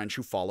Germans and French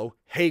who follow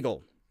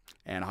Hegel.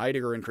 And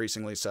Heidegger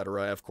increasingly,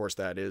 etc. Of course,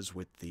 that is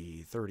with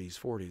the 30s,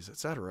 40s,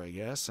 etc.,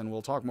 yes. And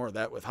we'll talk more of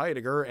that with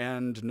Heidegger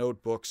and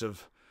notebooks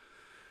of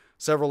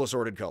several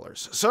assorted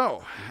colors.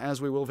 So,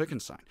 as we will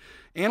Wittgenstein,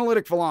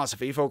 analytic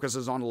philosophy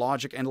focuses on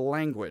logic and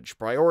language,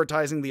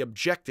 prioritizing the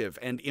objective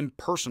and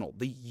impersonal,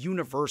 the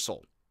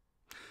universal.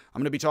 I'm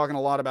going to be talking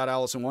a lot about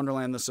Alice in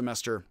Wonderland this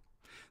semester.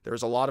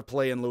 There's a lot of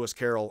play in Lewis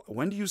Carroll.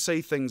 When do you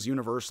say things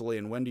universally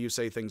and when do you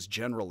say things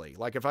generally?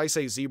 Like if I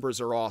say zebras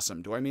are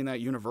awesome, do I mean that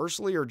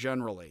universally or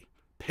generally?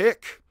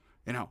 Pick.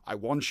 I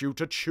want you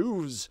to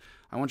choose.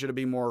 I want you to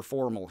be more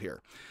formal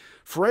here.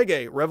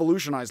 Frege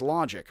revolutionized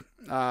logic.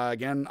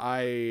 Again,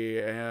 I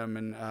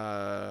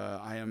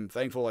am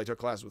thankful I took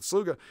classes with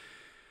Sluga.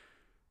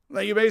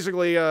 You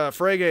basically,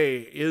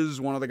 Frege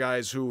is one of the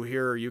guys who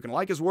here, you can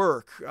like his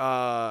work.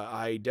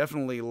 I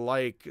definitely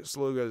like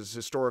Sluga's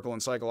historical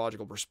and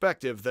psychological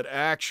perspective that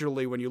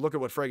actually, when you look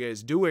at what Frege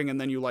is doing and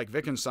then you like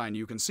Wittgenstein,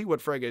 you can see what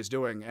Frege is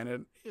doing, and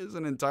it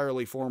isn't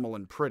entirely formal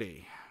and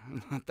pretty.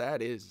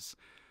 That is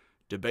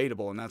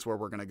debatable, and that's where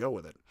we're going to go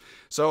with it.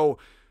 So,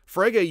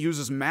 Frege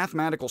uses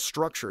mathematical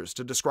structures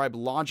to describe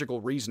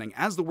logical reasoning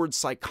as the word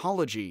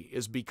psychology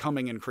is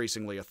becoming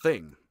increasingly a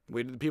thing.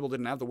 People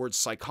didn't have the word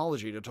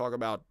psychology to talk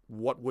about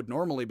what would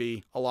normally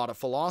be a lot of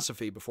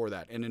philosophy before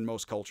that, and in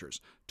most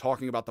cultures.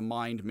 Talking about the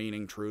mind,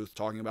 meaning, truth,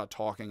 talking about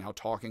talking, how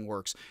talking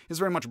works, is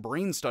very much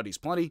brain studies.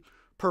 Plenty,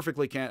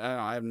 perfectly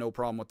I have no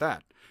problem with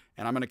that.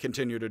 And I'm going to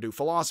continue to do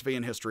philosophy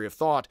and history of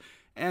thought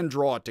and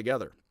draw it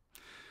together.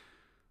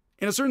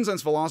 In a certain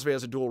sense, philosophy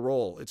has a dual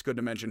role. It's good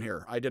to mention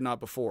here. I did not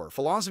before.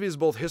 Philosophy is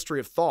both history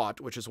of thought,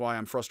 which is why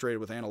I'm frustrated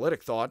with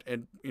analytic thought,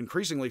 and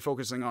increasingly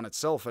focusing on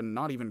itself and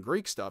not even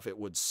Greek stuff, it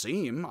would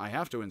seem. I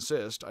have to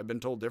insist. I've been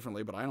told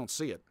differently, but I don't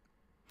see it.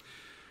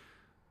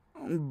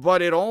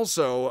 But it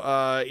also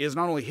is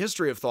not only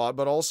history of thought,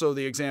 but also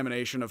the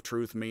examination of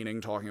truth, meaning,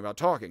 talking about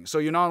talking. So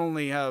you not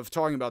only have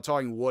talking about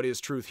talking, what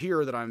is truth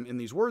here that I'm in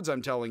these words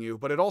I'm telling you,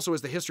 but it also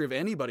is the history of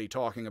anybody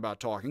talking about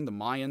talking, the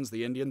Mayans,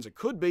 the Indians. It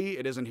could be.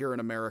 It isn't here in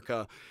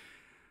America,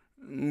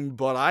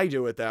 but I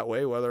do it that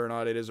way, whether or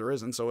not it is or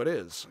isn't, so it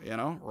is,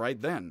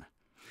 right then.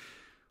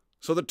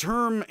 So the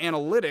term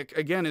analytic,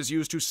 again, is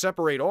used to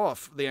separate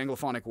off the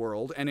Anglophonic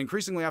world, and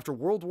increasingly after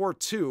World War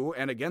II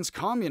and against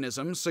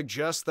communism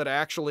suggests that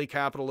actually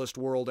capitalist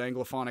world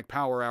Anglophonic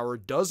power hour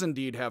does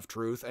indeed have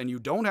truth, and you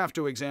don't have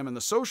to examine the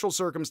social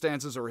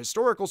circumstances or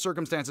historical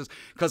circumstances,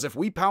 because if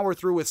we power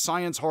through with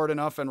science hard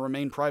enough and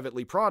remain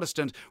privately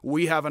Protestant,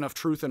 we have enough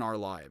truth in our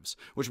lives,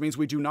 which means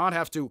we do not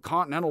have to,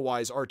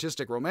 continental-wise,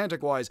 artistic,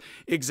 romantic-wise,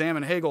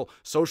 examine Hegel,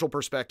 social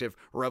perspective,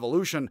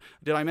 revolution.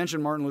 Did I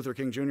mention Martin Luther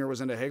King Jr. was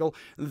into Hegel?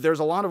 There's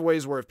a lot of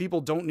ways where if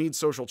people don't need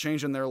social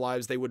change in their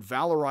lives, they would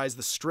valorize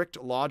the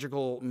strict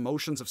logical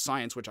motions of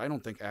science, which I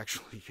don't think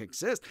actually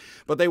exist,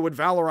 but they would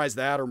valorize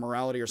that or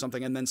morality or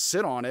something and then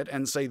sit on it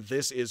and say,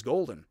 this is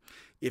golden.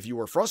 If you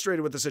were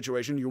frustrated with the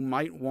situation, you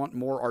might want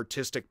more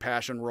artistic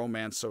passion,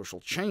 romance,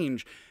 social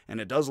change,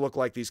 and it does look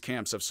like these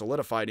camps have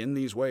solidified in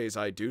these ways,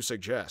 I do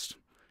suggest,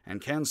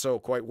 and can so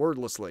quite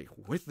wordlessly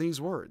with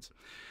these words.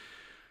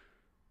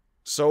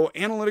 So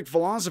analytic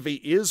philosophy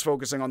is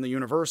focusing on the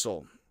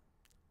universal.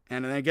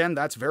 And again,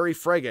 that's very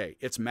Frege.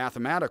 It's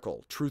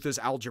mathematical. Truth is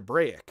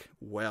algebraic.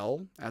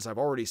 Well, as I've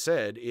already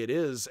said, it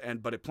is,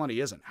 but it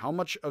plenty isn't. How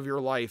much of your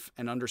life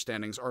and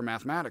understandings are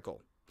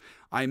mathematical?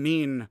 I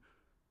mean,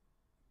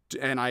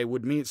 and I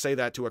would say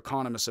that to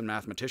economists and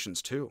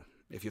mathematicians too,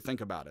 if you think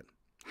about it.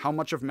 How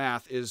much of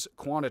math is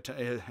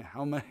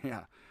how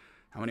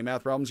many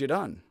math problems you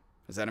done?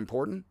 Is that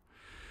important?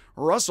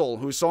 Russell,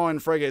 who saw in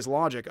Frege's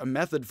logic a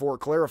method for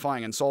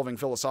clarifying and solving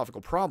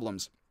philosophical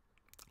problems,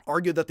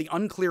 argued that the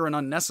unclear and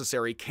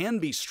unnecessary can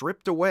be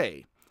stripped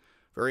away.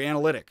 Very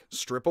analytic.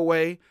 Strip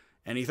away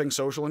anything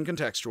social and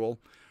contextual.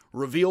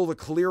 Reveal the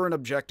clear and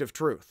objective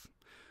truth.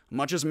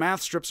 Much as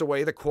math strips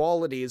away the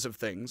qualities of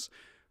things,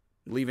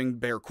 leaving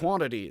bare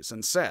quantities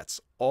and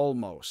sets,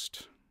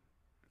 almost.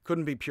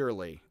 Couldn't be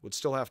purely. Would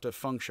still have to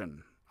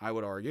function, I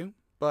would argue.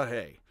 But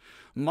hey,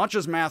 much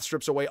as math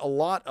strips away a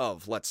lot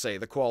of, let's say,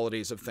 the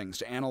qualities of things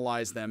to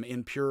analyze them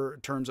in pure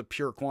terms of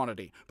pure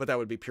quantity, but that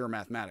would be pure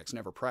mathematics,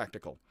 never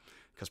practical,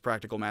 because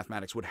practical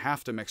mathematics would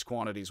have to mix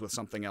quantities with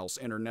something else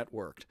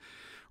internetworked.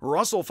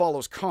 Russell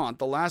follows Kant,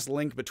 the last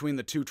link between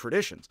the two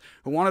traditions,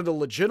 who wanted to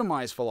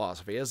legitimize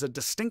philosophy as a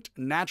distinct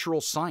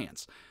natural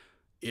science.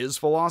 Is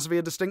philosophy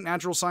a distinct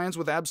natural science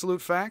with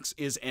absolute facts?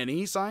 Is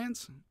any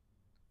science?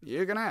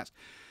 You can ask.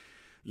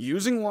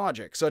 Using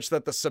logic such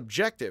that the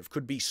subjective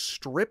could be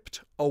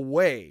stripped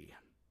away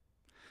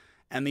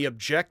and the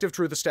objective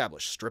truth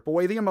established. Strip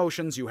away the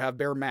emotions, you have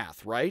bare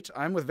math, right?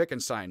 I'm with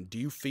Wittgenstein. Do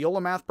you feel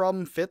a math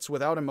problem fits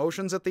without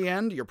emotions at the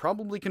end? You're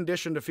probably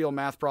conditioned to feel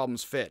math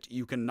problems fit.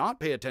 You cannot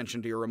pay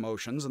attention to your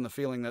emotions and the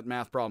feeling that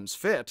math problems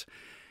fit,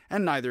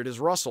 and neither does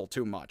Russell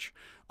too much.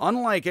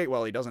 Unlike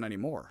Hegel, he doesn't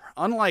anymore.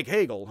 Unlike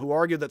Hegel, who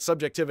argued that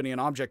subjectivity and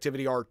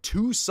objectivity are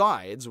two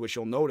sides, which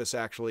you'll notice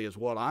actually is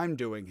what I'm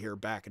doing here,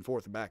 back and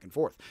forth and back and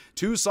forth.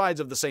 Two sides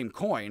of the same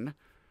coin,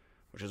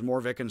 which is more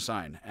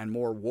Wittgenstein and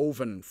more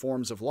woven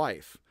forms of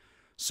life.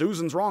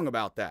 Susan's wrong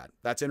about that.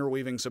 That's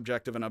interweaving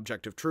subjective and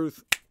objective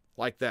truth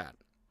like that.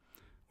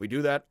 We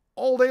do that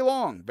all day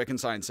long,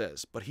 Wittgenstein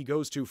says, but he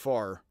goes too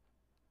far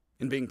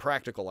in being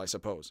practical, I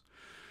suppose.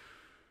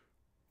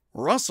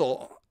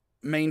 Russell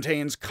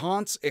maintains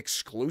Kant's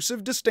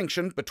exclusive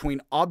distinction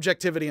between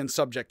objectivity and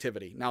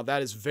subjectivity. Now,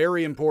 that is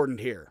very important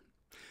here.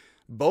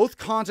 Both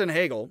Kant and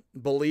Hegel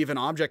believe in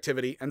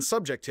objectivity and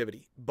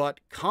subjectivity,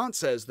 but Kant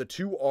says the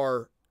two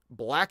are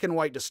black and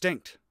white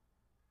distinct.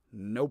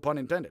 No pun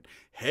intended.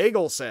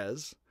 Hegel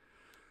says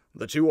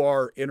the two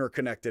are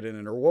interconnected and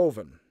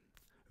interwoven.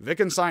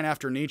 Wittgenstein,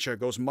 after Nietzsche,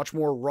 goes much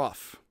more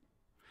rough.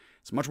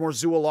 It's much more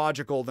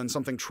zoological than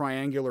something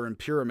triangular and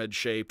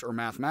pyramid-shaped or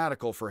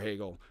mathematical for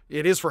Hegel.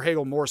 It is for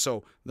Hegel more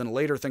so than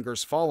later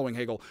thinkers following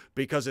Hegel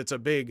because it's a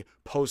big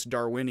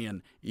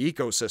post-Darwinian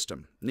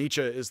ecosystem.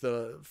 Nietzsche is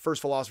the first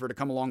philosopher to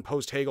come along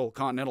post-Hegel,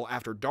 Continental,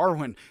 after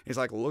Darwin. He's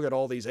like, look at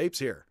all these apes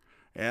here,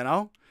 you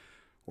know?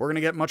 We're going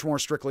to get much more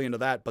strictly into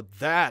that, but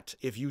that,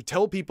 if you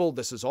tell people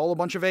this is all a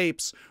bunch of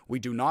apes, we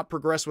do not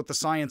progress with the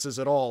sciences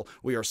at all.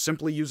 We are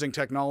simply using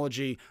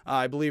technology.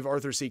 I believe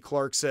Arthur C.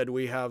 Clarke said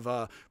we have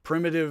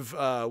primitive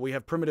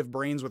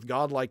brains with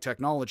godlike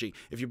technology.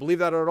 If you believe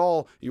that at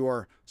all, you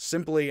are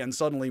simply and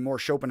suddenly more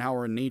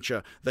Schopenhauer and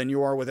Nietzsche than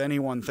you are with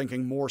anyone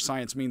thinking more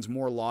science means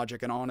more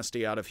logic and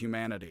honesty out of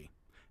humanity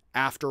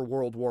after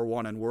World War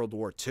I and World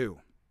War II.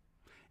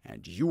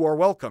 And you are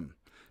welcome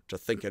to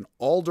think in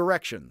all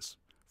directions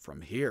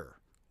from here,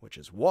 which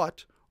is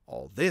what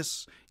All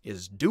this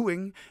is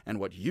doing, and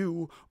what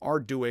you are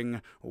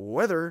doing,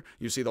 whether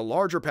you see the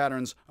larger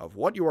patterns of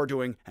what you are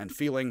doing and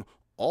feeling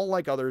all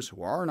like others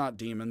who are not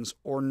demons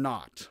or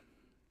not.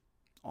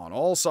 On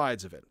all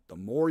sides of it. The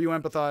more you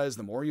empathize,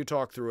 the more you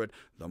talk through it,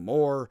 the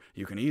more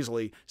you can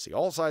easily see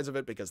all sides of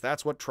it, because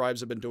that's what tribes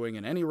have been doing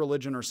in any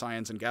religion or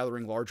science, and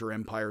gathering larger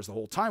empires the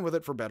whole time with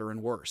it, for better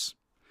and worse.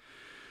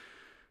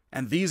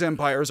 And these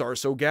empires are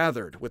so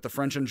gathered, with the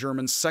French and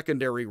Germans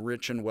secondary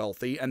rich and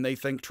wealthy, and they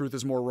think truth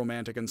is more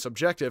romantic and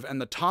subjective, and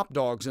the top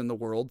dogs in the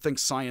world think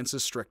science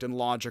is strict and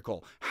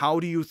logical. How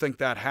do you think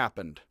that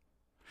happened?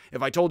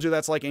 If I told you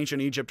that's like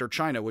ancient Egypt or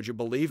China, would you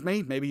believe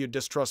me? Maybe you'd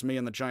distrust me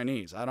and the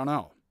Chinese. I don't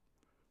know.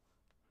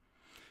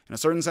 In a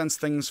certain sense,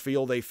 things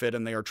feel they fit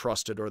and they are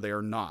trusted, or they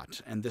are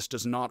not, and this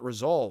does not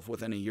resolve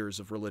with any years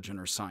of religion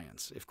or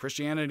science. If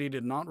Christianity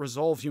did not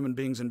resolve human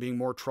beings in being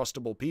more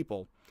trustable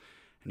people,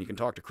 and you can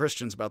talk to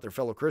Christians about their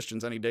fellow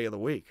Christians any day of the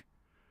week,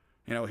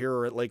 here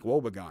or at Lake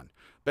Wobegon.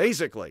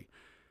 Basically,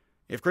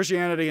 if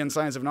Christianity and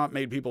science have not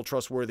made people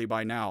trustworthy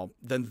by now,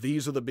 then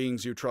these are the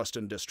beings you trust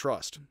and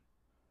distrust.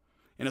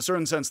 In a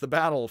certain sense, the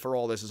battle for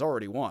all this is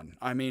already won.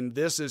 I mean,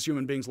 this is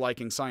human beings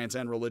liking science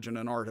and religion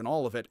and art and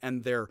all of it,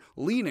 and they're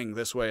leaning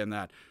this way and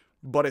that,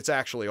 but it's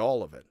actually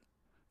all of it.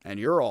 And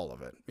you're all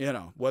of it,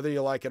 whether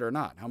you like it or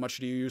not. How much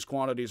do you use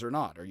quantities or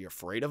not? Are you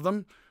afraid of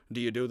them? Do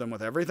you do them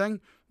with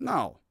everything?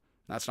 No.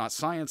 That's not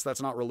science,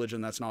 that's not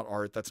religion, that's not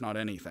art, that's not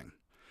anything.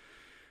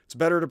 It's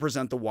better to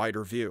present the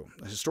wider view,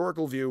 a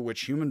historical view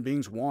which human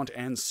beings want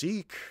and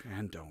seek,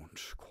 and don't,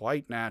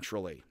 quite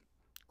naturally.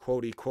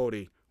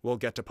 Quotey, we'll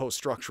get to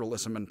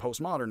post-structuralism and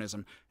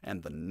postmodernism,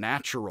 and the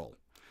natural.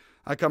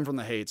 I come from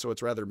the hate, so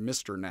it's rather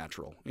Mr.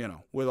 Natural,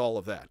 with all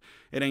of that.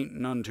 It ain't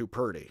none too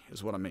purty,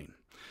 is what I mean.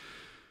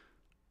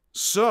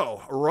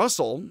 So,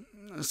 Russell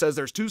says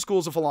there's two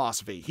schools of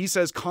philosophy. He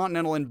says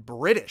Continental and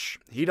British.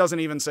 He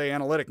doesn't even say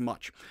Analytic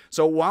much.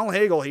 So while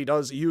Hegel, he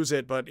does use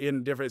it, but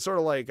in different, it's sort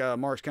of like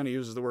Marx kind of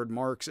uses the word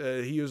Marx.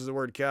 He uses the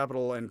word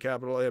capital and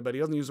capital, but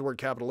he doesn't use the word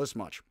capitalist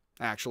much,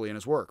 actually, in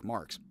his work,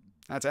 Marx.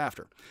 That's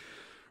after.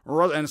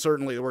 And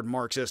certainly the word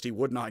Marxist he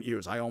would not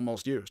use. I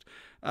almost used.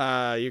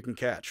 You can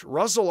catch.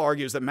 Russell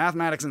argues that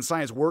mathematics and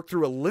science work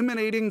through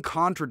eliminating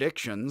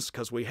contradictions,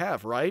 because we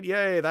have, right?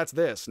 Yay, that's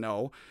this.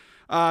 No.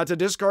 To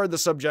discard the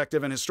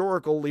subjective and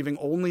historical, leaving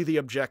only the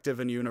objective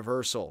and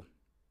universal.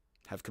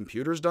 Have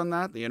computers done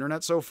that? The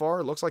internet so far?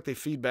 It looks like they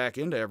feed back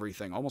into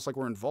everything, almost like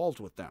we're involved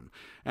with them.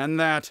 And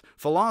that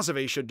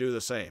philosophy should do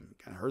the same.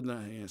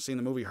 Seen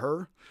the movie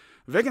Her?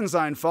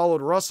 Wittgenstein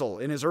followed Russell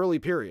in his early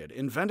period,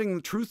 inventing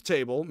the truth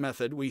table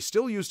method we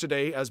still use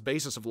today as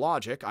basis of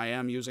logic. I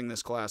am using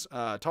this class,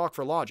 Talk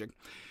for Logic.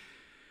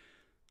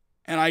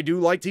 And I do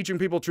like teaching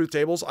people truth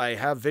tables. I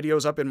have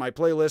videos up in my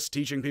playlist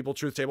teaching people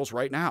truth tables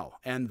right now.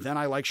 And then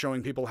I like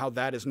showing people how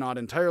that is not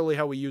entirely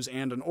how we use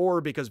and and or,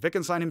 because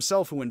Wittgenstein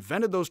himself, who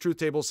invented those truth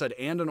tables, said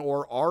and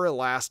or are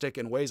elastic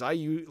in ways I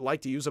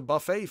like to use a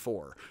buffet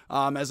for,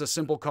 as a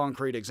simple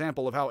concrete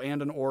example of how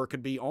and or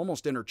could be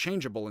almost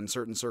interchangeable in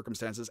certain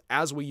circumstances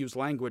as we use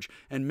language,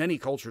 and many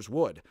cultures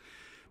would.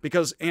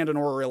 Because and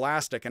or are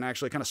elastic and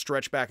actually kind of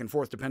stretch back and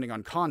forth depending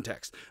on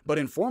context. But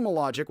in formal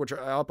logic, which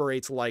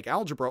operates like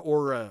algebra,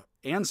 or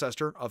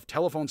ancestor of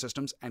telephone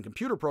systems and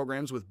computer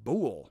programs with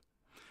Boole,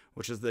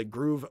 which is the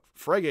groove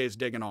Frege is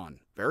digging on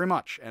very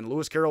much, and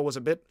Lewis Carroll was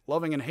a bit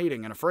loving and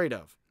hating and afraid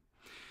of.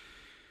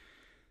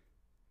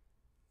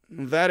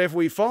 That if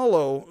we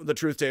follow the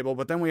truth table,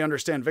 but then we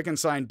understand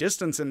Wittgenstein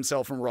distanced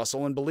himself from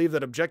Russell and believe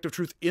that objective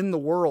truth in the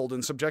world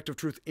and subjective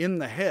truth in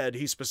the head,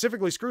 he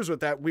specifically screws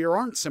with that. We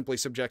aren't simply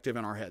subjective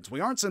in our heads.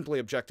 We aren't simply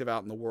objective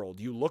out in the world.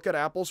 You look at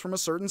apples from a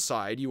certain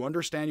side, you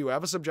understand you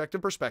have a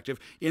subjective perspective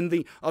in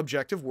the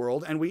objective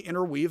world, and we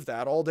interweave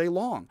that all day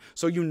long.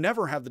 So you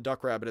never have the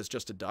duck rabbit as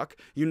just a duck.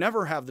 You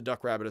never have the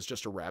duck rabbit as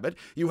just a rabbit.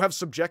 You have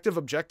subjective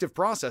objective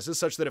processes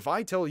such that if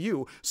I tell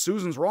you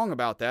Susan's wrong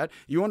about that,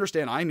 you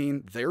understand I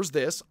mean there's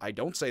this. I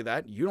don't say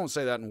that. You don't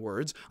say that in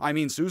words. I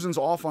mean, Susan's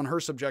off on her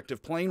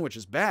subjective plane, which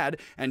is bad,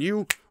 and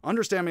you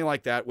understand me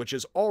like that, which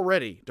is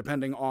already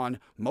depending on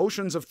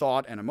motions of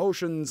thought and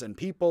emotions and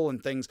people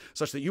and things,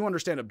 such that you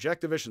understand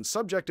objectivish and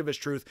subjectivish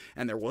truth,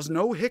 and there was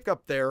no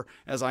hiccup there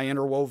as I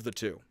interwove the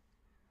two.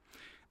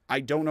 I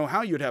don't know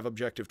how you'd have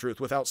objective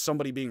truth without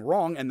somebody being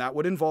wrong, and that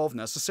would involve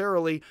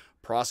necessarily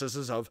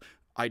processes of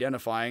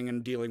identifying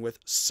and dealing with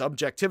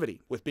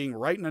subjectivity, with being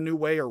right in a new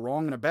way or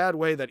wrong in a bad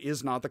way that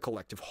is not the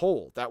collective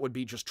whole. That would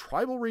be just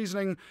tribal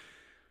reasoning.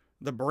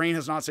 The brain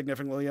has not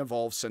significantly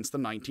evolved since the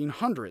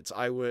 1900s.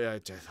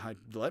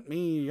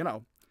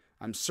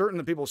 I'm certain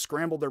that people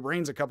scrambled their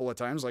brains a couple of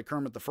times, like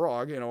Kermit the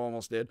Frog,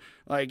 almost did.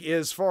 Like,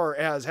 as far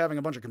as having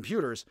a bunch of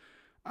computers,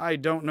 I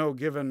don't know,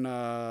 given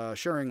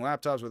sharing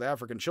laptops with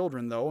African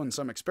children, though, and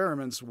some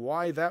experiments,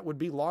 why that would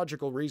be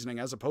logical reasoning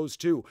as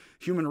opposed to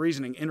human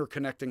reasoning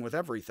interconnecting with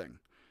everything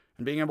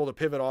and being able to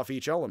pivot off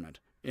each element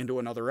into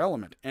another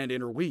element and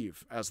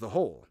interweave as the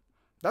whole.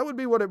 That would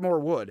be what it more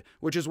would,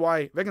 which is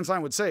why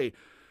Wittgenstein would say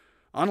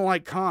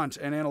Unlike Kant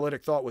and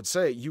analytic thought would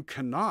say, you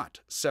cannot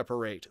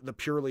separate the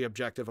purely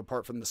objective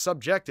apart from the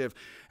subjective,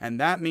 and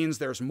that means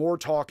there's more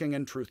talking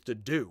and truth to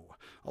do.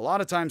 A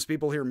lot of times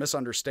people here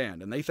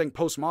misunderstand, and they think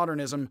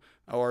postmodernism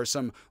or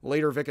some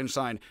later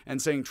Wittgenstein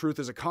and saying truth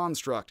is a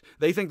construct,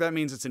 they think that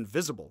means it's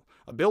invisible.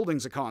 A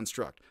building's a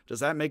construct. Does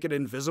that make it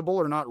invisible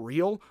or not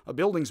real? A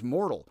building's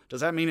mortal.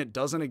 Does that mean it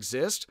doesn't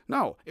exist?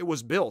 No, it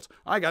was built.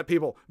 I got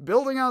people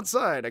building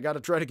outside. I got to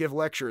try to give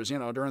lectures,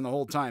 during the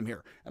whole time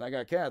here. And I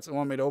got cats that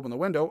want me to open the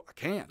window. I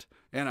can't,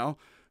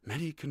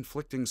 Many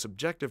conflicting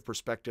subjective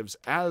perspectives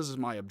as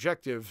my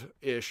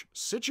objective-ish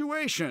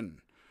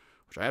situation,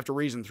 which I have to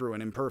reason through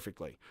and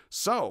imperfectly.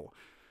 So,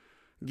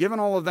 given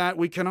all of that,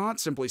 we cannot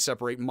simply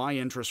separate my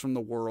interests from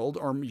the world,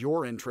 or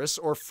your interests,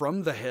 or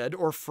from the head,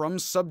 or from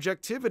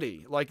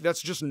subjectivity. Like,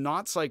 that's just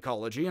not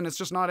psychology, and it's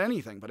just not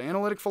anything. But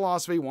analytic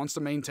philosophy wants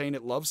to maintain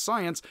it loves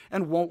science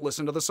and won't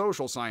listen to the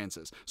social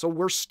sciences. So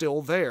we're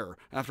still there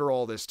after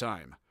all this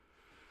time.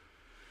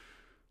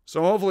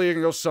 So hopefully you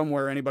can go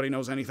somewhere anybody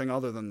knows anything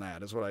other than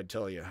that, is what I'd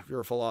tell you, if you're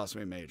a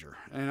philosophy major.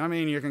 And I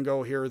mean, you can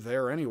go here,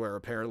 there, anywhere,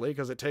 apparently,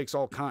 because it takes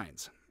all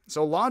kinds.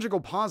 So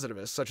logical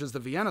positivists, such as the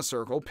Vienna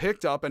Circle,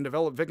 picked up and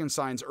developed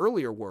Wittgenstein's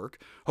earlier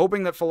work,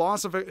 hoping that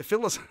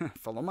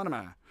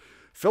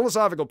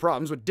philosophical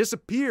problems would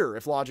disappear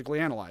if logically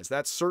analyzed.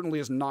 That certainly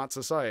is not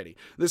society.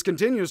 This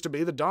continues to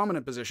be the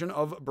dominant position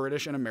of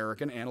British and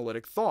American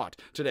analytic thought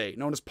today,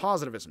 known as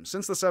positivism.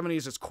 Since the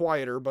 70s, it's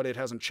quieter, but it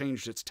hasn't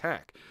changed its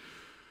tack.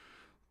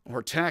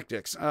 Or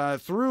tactics.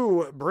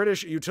 Through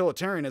British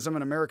utilitarianism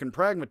and American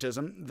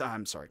pragmatism,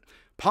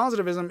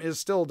 positivism is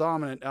still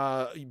dominant.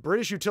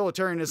 British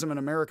utilitarianism and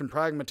American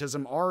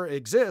pragmatism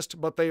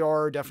exist, but they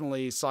are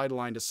definitely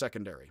sidelined as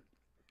secondary.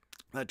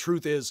 The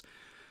truth is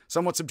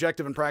somewhat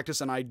subjective in practice,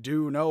 and I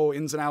do know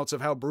ins and outs of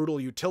how brutal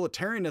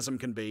utilitarianism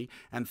can be,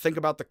 and think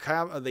about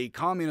the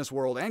communist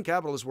world and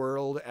capitalist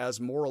world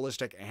as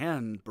moralistic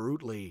and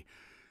brutally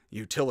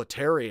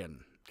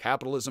utilitarian.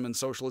 Capitalism and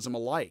socialism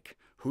alike.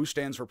 Who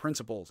stands for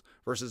principles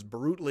versus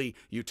brutally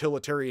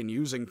utilitarian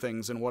using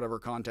things in whatever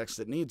context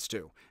it needs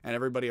to, and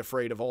everybody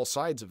afraid of all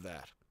sides of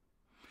that.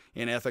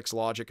 In ethics,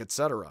 logic,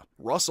 etc.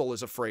 Russell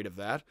is afraid of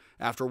that.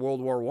 After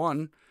World War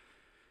I,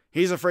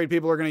 he's afraid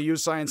people are going to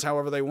use science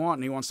however they want,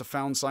 and he wants to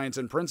found science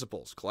in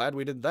principles. Glad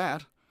we did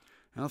that.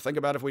 Well, think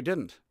about if we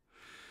didn't.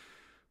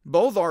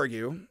 Both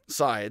argue,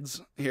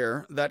 sides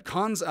here, that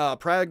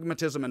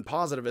pragmatism and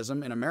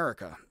positivism in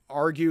America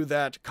argue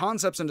that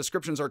concepts and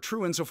descriptions are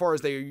true insofar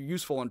as they are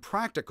useful and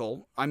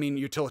practical,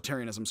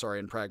 utilitarianism,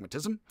 and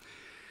pragmatism,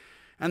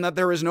 and that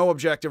there is no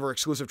objective or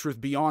exclusive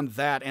truth beyond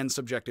that and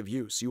subjective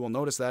use. You will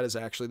notice that is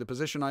actually the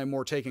position I am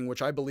more taking,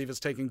 which I believe is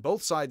taking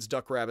both sides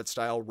duck-rabbit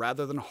style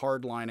rather than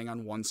hard-lining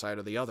on one side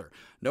or the other.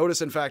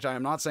 Notice, in fact, I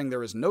am not saying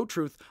there is no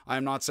truth, I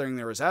am not saying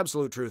there is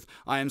absolute truth,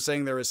 I am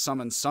saying there is some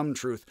and some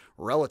truth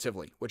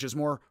relatively, which is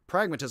more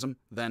pragmatism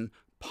than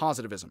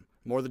positivism.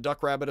 More the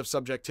duck-rabbit of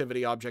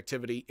subjectivity,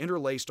 objectivity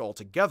interlaced all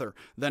together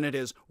than it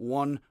is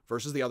one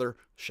versus the other,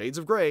 shades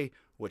of gray,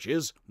 which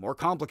is more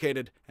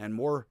complicated and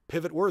more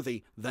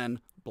pivot-worthy than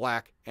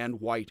black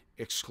and white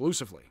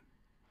exclusively.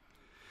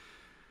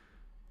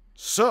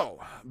 So,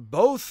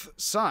 both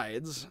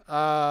sides,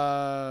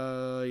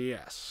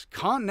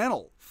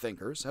 Continental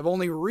thinkers have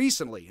only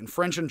recently, in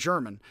French and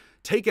German,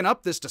 taken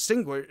up this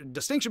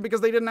distinction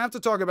because they didn't have to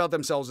talk about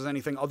themselves as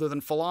anything other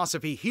than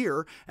philosophy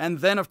here, and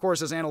then, of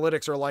course, as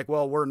analytics are like,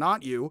 well, we're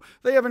not you,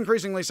 they have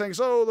increasingly saying,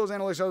 so, those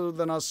analytics other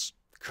than us,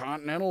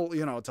 Continental,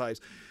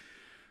 types.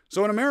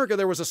 So in America,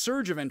 there was a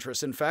surge of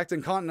interest, in fact,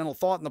 in Continental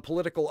thought in the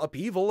political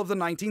upheaval of the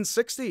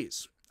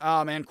 1960s.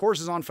 And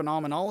courses on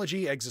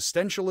phenomenology,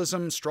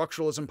 existentialism,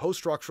 structuralism,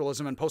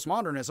 post-structuralism, and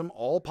postmodernism,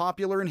 all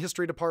popular in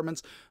history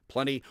departments,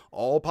 plenty,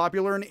 all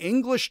popular in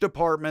English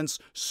departments,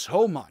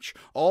 so much,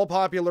 all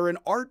popular in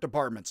art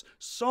departments,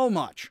 so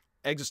much.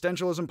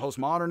 Existentialism,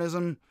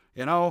 postmodernism,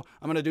 I'm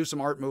going to do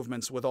some art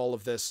movements with all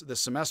of this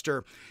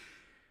semester.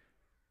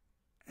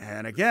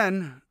 And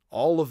again,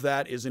 all of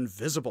that is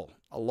invisible,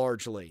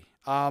 largely.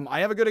 I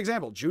have a good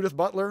example. Judith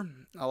Butler.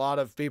 A lot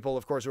of people,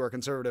 of course, who are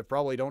conservative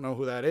probably don't know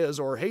who that is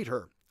or hate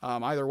her.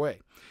 Either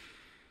way.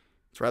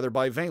 It's rather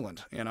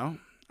bivalent,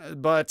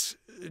 But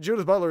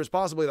Judith Butler is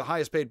possibly the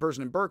highest paid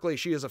person in Berkeley.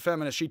 She is a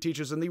feminist. She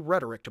teaches in the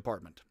rhetoric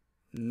department,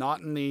 not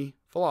in the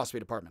philosophy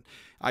department.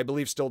 I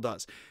believe still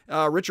does.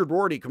 Richard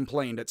Rorty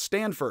complained at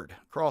Stanford,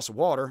 across the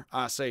water,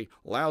 I say,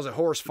 lousy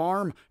horse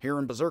farm here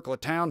in Berkeley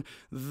town.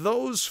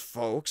 Those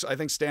folks, I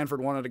think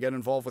Stanford wanted to get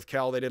involved with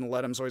Cal. They didn't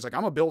let him, so he's like,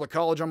 I'm going to build a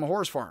college on my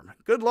horse farm.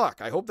 Good luck.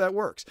 I hope that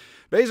works.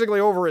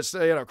 Basically, over at,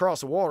 across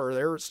the water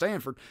there at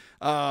Stanford,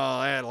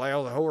 that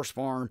lousy horse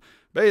farm.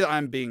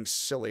 I'm being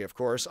silly, of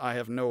course. I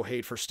have no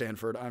hate for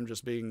Stanford. I'm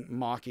just being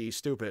mocky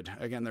stupid.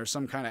 Again, there's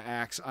some kind of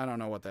axe. I don't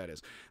know what that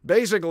is.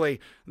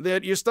 Basically,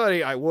 that you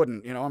study, I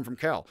wouldn't, I'm from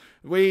Cal.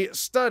 We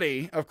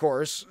study, of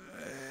course,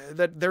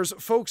 that there's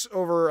folks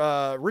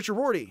over, Richard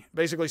Rorty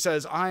basically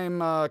says,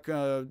 I'm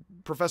a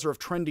professor of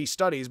trendy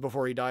studies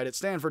before he died at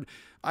Stanford.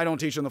 I don't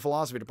teach in the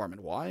philosophy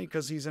department. Why?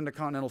 Because he's into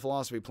continental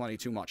philosophy plenty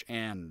too much.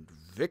 And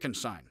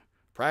Wittgenstein,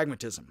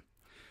 pragmatism.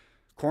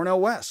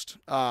 Cornel West,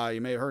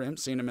 you may have heard him,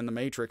 seen him in The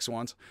Matrix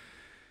once.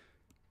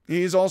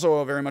 He's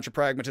also very much a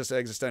pragmatist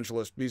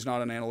existentialist. He's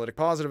not an analytic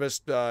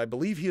positivist. I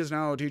believe he is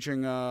now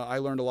teaching, I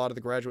learned a lot of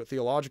the Graduate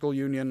Theological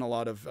Union, a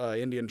lot of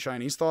Indian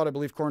Chinese thought. I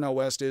believe Cornel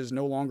West is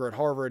no longer at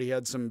Harvard. He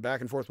had some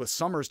back and forth with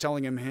Summers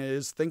telling him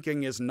his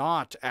thinking is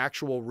not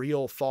actual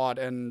real thought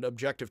and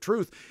objective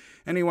truth.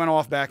 And he went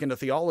off back into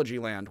theology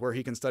land, where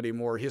he can study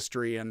more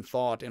history and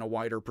thought in a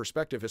wider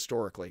perspective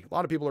historically. A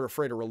lot of people are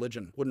afraid of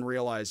religion, wouldn't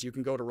realize you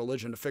can go to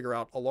religion to figure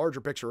out a larger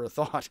picture of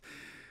thought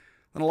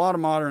than a lot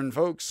of modern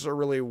folks are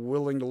really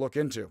willing to look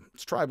into.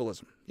 It's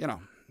tribalism. You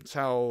know, it's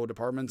how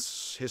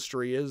departments'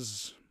 history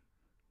is,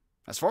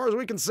 as far as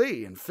we can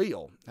see and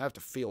feel. I have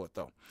to feel it,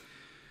 though.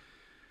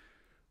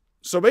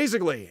 So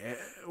basically,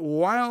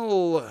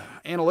 while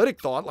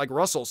analytic thought, like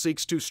Russell,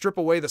 seeks to strip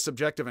away the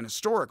subjective and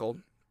historical,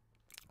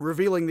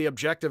 revealing the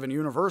objective and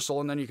universal,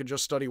 and then you can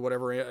just study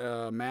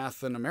whatever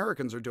math and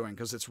Americans are doing,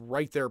 because it's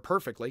right there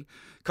perfectly.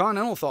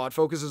 Continental thought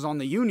focuses on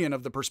the union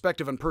of the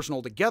perspective and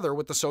personal together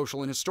with the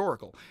social and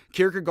historical.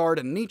 Kierkegaard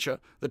and Nietzsche,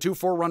 the two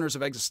forerunners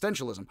of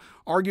existentialism,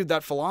 argued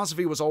that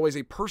philosophy was always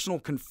a personal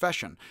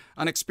confession,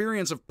 an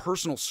experience of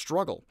personal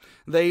struggle.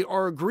 They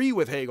agree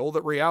with Hegel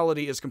that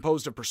reality is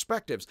composed of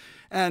perspectives,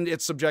 and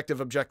it's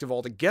subjective-objective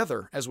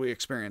altogether as we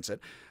experience it,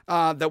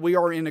 that we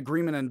are in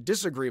agreement and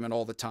disagreement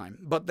all the time.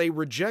 But they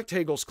reject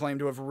Hegel's claim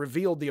to have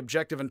revealed the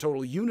objective and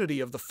total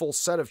unity of the full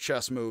set of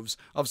chess moves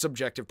of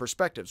subjective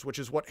perspectives, which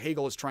is what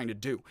Hegel is trying to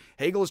do.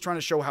 Hegel is trying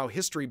to show how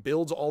history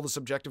builds all the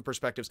subjective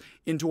perspectives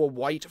into a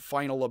white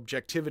final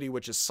objectivity,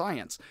 which is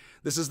science.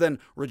 This is then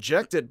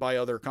rejected by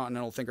other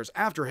continental thinkers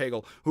after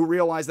Hegel, who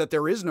realize that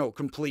there is no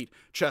complete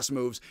chess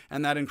moves,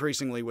 and that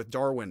increasingly with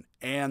Darwin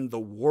and the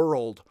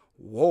world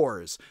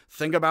wars.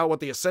 Think about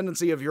what the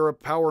ascendancy of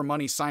Europe, power,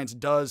 money, science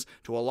does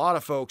to a lot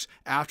of folks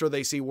after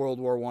they see World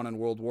War I and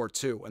World War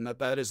II, and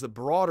that is the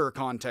broader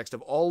context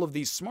of all of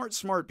these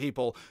smart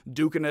people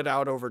duking it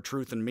out over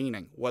truth and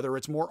meaning, whether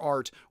it's more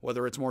art,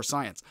 whether it's more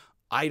science.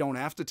 I don't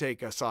have to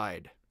take a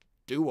side,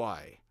 do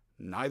I?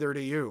 Neither do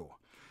you.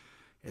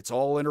 It's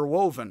all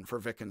interwoven for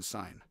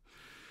Wittgenstein.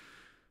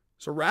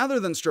 So rather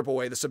than strip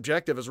away the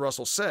subjective, as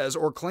Russell says,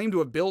 or claim to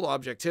have built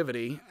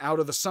objectivity out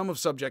of the sum of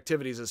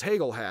subjectivities as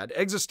Hegel had,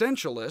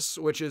 existentialists,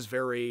 which is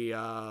very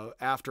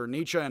after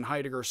Nietzsche and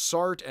Heidegger,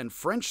 Sartre, and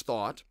French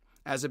thought,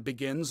 as it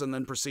begins and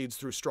then proceeds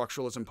through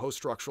structuralism,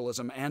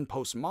 post-structuralism, and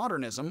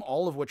postmodernism,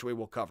 all of which we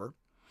will cover,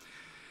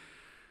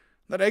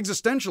 that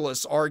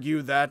existentialists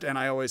argue that, and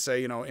I always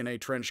say, you know, in a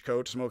trench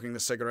coat, smoking the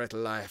cigarette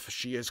life,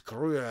 she is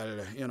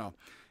cruel, you know,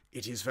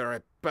 it is very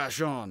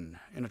passion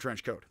in a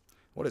trench coat.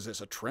 What is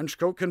this, a trench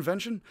coat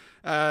convention?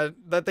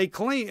 That they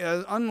claim,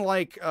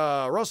 unlike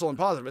Russell and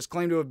positivists,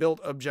 claim to have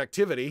built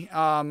objectivity,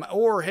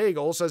 or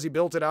Hegel says he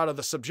built it out of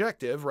the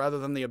subjective rather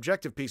than the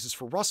objective pieces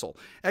for Russell.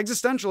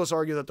 Existentialists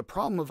argue that the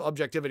problem of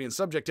objectivity and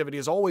subjectivity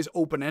is always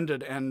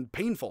open-ended and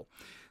painful.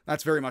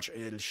 That's very much,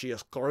 she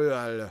is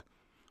cruel,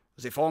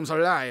 the forms of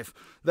life,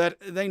 that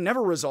they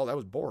never resolve, that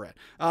was Borat,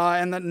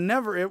 and that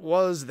never it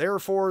was,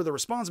 therefore, the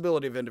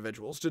responsibility of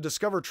individuals to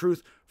discover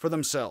truth for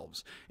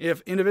themselves.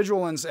 If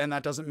individual, and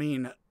that doesn't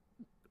mean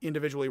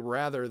individually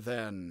rather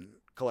than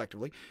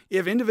collectively,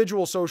 if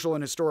individual social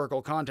and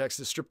historical context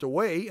is stripped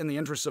away in the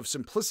interests of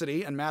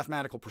simplicity and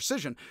mathematical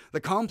precision,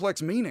 the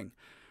complex meaning,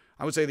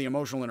 I would say the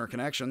emotional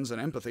interconnections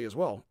and empathy as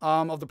well,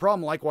 of the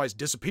problem likewise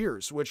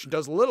disappears, which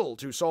does little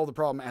to solve the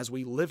problem as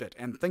we live it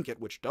and think it,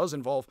 which does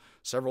involve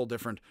several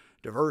different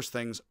diverse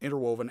things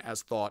interwoven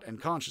as thought and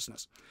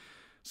consciousness.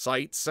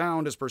 Sight,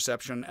 sound is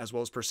perception, as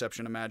well as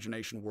perception,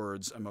 imagination,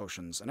 words,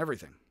 emotions, and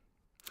everything.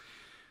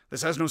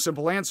 This has no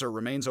simple answer,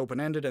 remains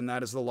open-ended, and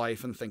that is the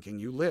life and thinking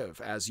you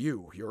live, as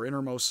you, your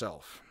innermost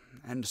self.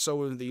 And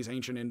so are these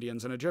ancient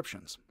Indians and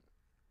Egyptians.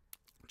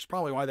 Which is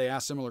probably why they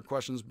asked similar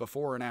questions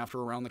before and after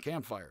around the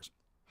campfires.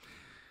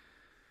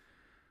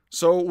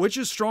 So, which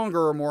is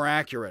stronger or more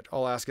accurate?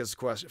 I'll ask as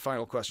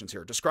final questions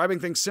here. Describing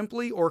things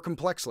simply or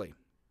complexly?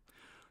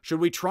 Should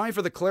we try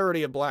for the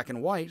clarity of black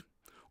and white,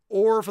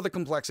 or for the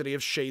complexity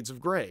of shades of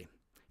gray?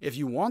 If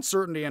you want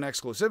certainty and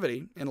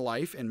exclusivity in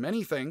life, in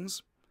many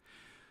things,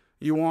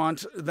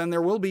 then there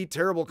will be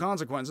terrible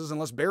consequences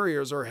unless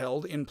barriers are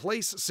held in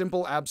place.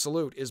 Simple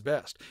absolute is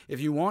best. If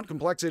you want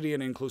complexity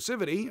and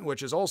inclusivity,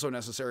 which is also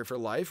necessary for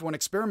life, when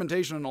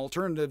experimentation and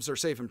alternatives are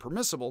safe and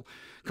permissible,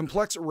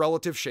 complex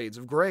relative shades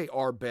of gray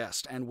are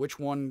best. And which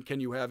one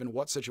can you have in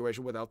what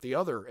situation without the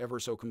other ever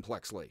so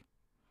complexly?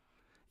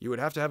 You would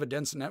have to have a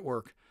dense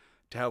network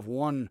to have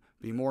one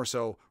be more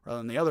so rather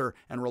than the other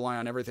and rely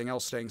on everything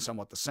else staying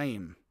somewhat the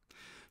same.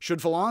 Should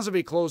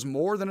philosophy close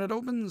more than it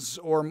opens,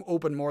 or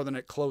open more than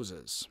it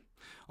closes?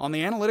 On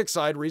the analytic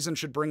side, reason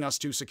should bring us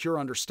to secure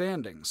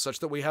understanding, such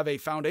that we have a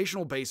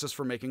foundational basis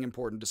for making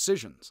important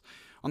decisions.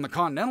 On the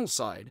Continental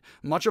side,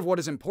 much of what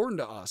is important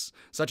to us,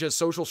 such as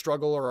social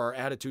struggle or our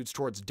attitudes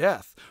towards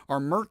death, are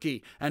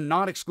murky and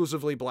not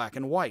exclusively black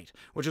and white,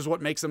 which is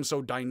what makes them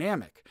so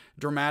dynamic,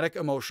 dramatic,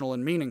 emotional,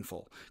 and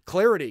meaningful.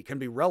 Clarity can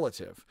be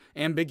relative.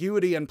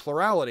 Ambiguity and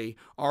plurality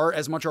are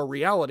as much our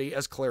reality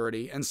as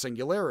clarity and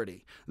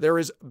singularity. There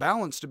is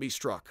balance to be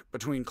struck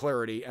between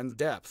clarity and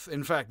depth.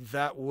 In fact,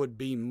 that would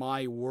be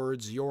my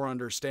words. Your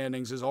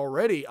understandings is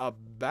already a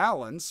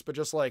balance, but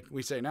just like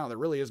we say now, there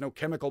really is no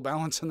chemical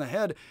balance in the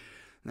head.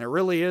 There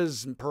really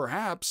is,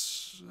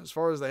 perhaps, as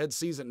far as the head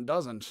sees it and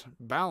doesn't,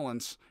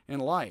 balance in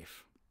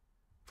life.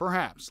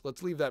 Perhaps.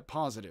 Let's leave that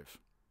positive.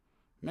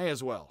 May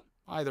as well.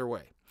 Either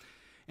way.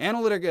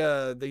 Analytic,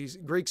 these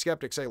Greek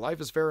skeptics say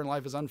life is fair and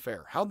life is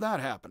unfair. How'd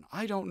that happen?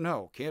 I don't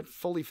know. Can't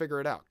fully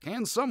figure it out.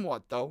 Can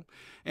somewhat, though.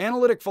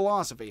 Analytic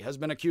philosophy has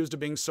been accused of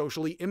being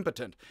socially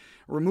impotent,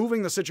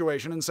 removing the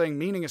situation and saying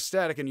meaning is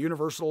static and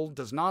universal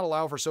does not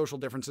allow for social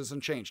differences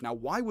and change. Now,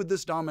 why would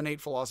this dominate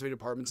philosophy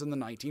departments in the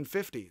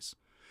 1950s?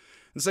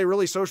 And say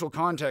really social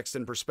context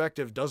and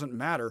perspective doesn't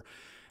matter,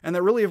 and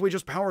that really if we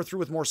just power through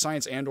with more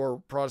science and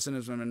or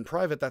Protestantism in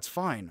private, that's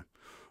fine.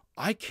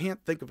 I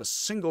can't think of a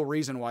single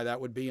reason why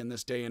that would be in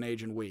this day and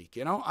age and week.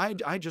 You know,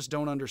 I just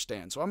don't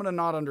understand, so I'm going to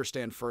not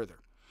understand further.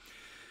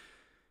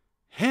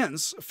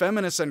 Hence,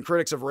 feminists and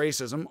critics of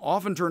racism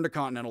often turn to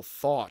Continental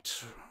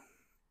thought,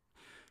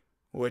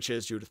 which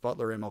is Judith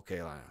Butler,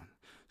 MLK.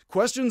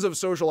 Questions of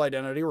social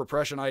identity,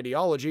 repression,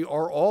 ideology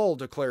are all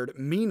declared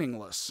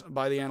meaningless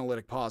by the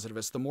analytic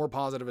positivists, the more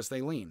positivist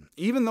they lean.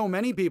 Even though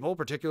many people,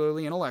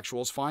 particularly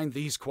intellectuals, find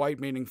these quite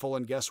meaningful,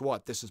 and guess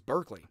what? This is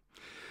Berkeley.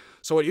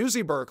 So at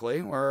UC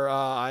Berkeley, where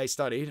I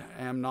studied,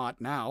 am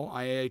not now,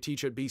 I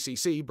teach at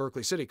BCC,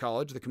 Berkeley City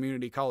College, the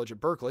community college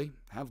at Berkeley.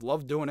 Have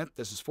loved doing it.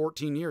 This is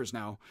 14 years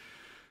now.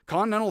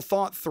 Continental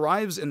thought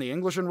thrives in the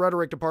English and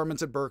rhetoric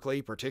departments at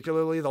Berkeley,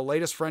 particularly the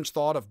latest French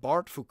thought of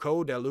Barthes,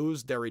 Foucault,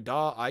 Deleuze,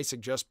 Derrida. I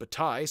suggest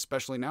Bataille,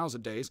 especially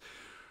nowadays,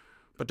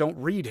 but don't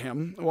read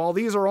him. While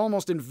these are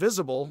almost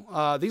invisible,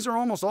 these are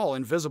almost all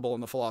invisible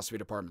in the philosophy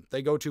department.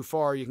 They go too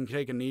far. You can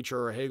take a Nietzsche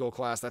or a Hegel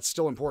class. That's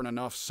still important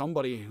enough.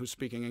 Somebody who's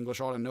speaking English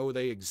ought to know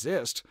they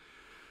exist.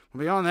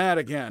 Beyond that,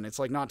 again, it's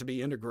like not to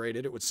be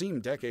integrated. It would seem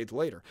decades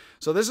later.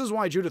 So this is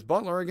why Judith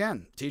Butler,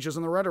 again, teaches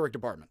in the rhetoric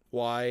department.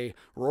 Why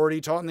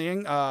Rorty taught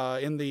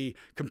in the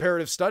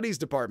comparative studies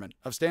department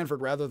of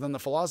Stanford rather than the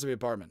philosophy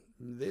department.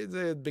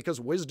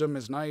 Because wisdom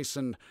is nice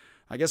and,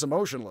 I guess,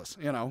 emotionless,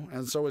 you know,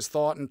 and so is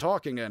thought and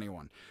talking to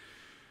anyone.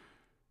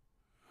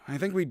 I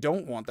think we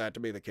don't want that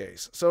to be the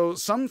case. So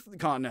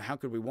how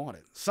could we want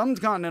it? Some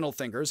Continental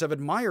thinkers have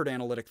admired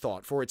analytic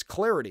thought for its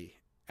clarity,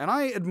 and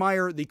I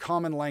admire the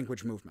common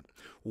language movement.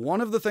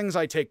 One of the things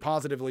I take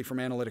positively from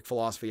analytic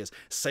philosophy is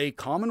say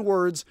common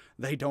words.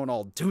 They don't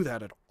all do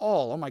that at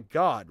all. Oh my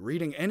God,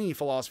 reading any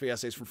philosophy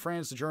essays from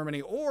France to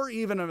Germany or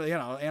even,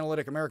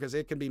 analytic Americas,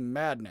 it can be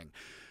maddening.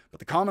 But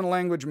the common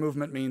language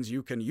movement means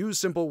you can use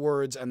simple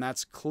words, and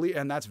that's clear,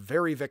 and that's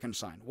very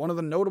Wittgenstein. One of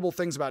the notable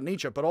things about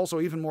Nietzsche, but also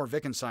even more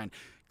Wittgenstein,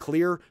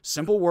 clear,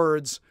 simple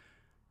words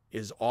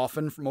is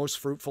often most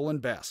fruitful and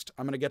best.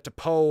 I'm going to get to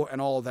Poe and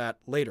all of that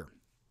later.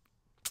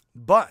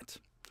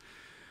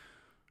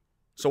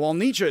 So while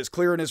Nietzsche is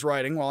clear in his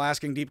writing while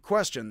asking deep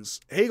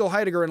questions, Hegel,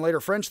 Heidegger, and later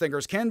French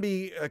thinkers can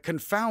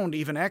confound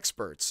even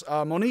experts.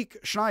 Monique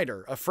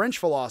Schneider, a French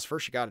philosopher,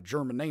 she got a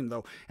German name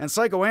though, and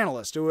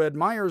psychoanalyst who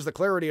admires the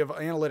clarity of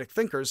analytic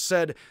thinkers,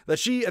 said that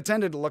she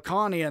attended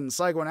Lacanian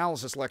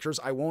psychoanalysis lectures.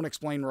 I won't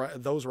explain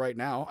those right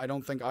now. I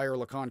don't think I or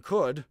Lacan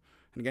could.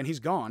 And again, he's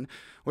gone,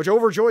 which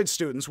overjoyed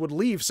students would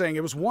leave saying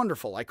it was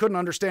wonderful. I couldn't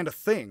understand a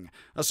thing,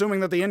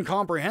 assuming that the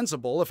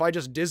incomprehensible, if I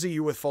just dizzy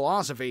you with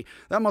philosophy,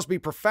 that must be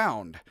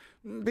profound.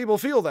 People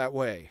feel that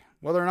way,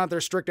 whether or not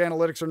they're strict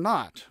analytics or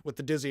not, with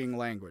the dizzying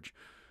language.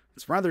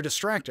 It's rather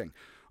distracting.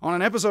 On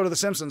an episode of The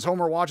Simpsons,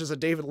 Homer watches a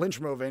David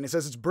Lynch movie and he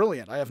says it's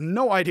brilliant. I have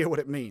no idea what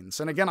it means.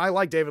 And again, I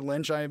like David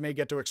Lynch. I may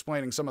get to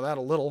explaining some of that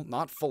a little,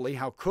 not fully.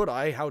 How could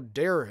I? How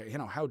dare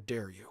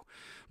you?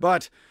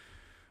 But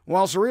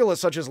while surrealists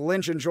such as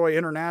Lynch enjoy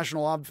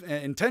intentional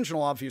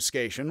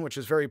obfuscation, which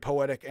is very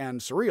poetic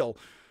and surreal,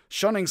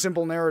 shunning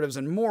simple narratives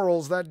and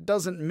morals, that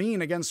doesn't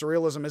mean, again,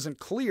 surrealism isn't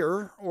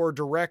clear or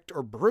direct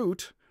or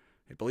brute.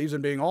 It believes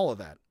in being all of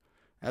that,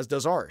 as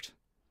does art.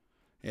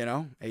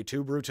 Et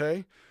tu,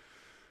 Brute?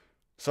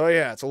 So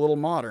yeah, it's a little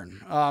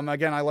modern.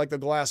 Again, I like the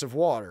glass of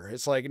water.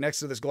 It's like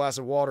next to this glass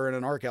of water in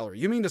an art gallery.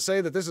 You mean to say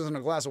that this isn't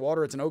a glass of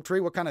water, it's an oak tree?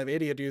 What kind of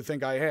idiot do you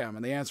think I am?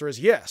 And the answer is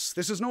yes,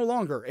 this is no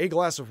longer a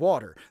glass of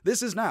water.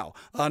 This is now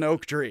an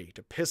oak tree,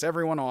 to piss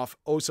everyone off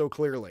oh so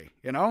clearly,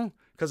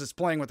 Because it's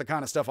playing with the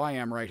kind of stuff I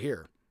am right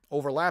here.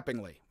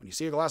 Overlappingly. When you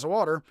see a glass of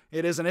water,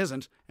 it is and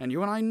isn't, and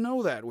you and I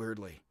know that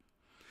weirdly.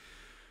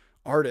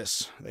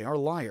 Artists, they are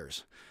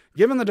liars.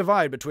 Given the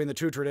divide between the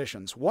two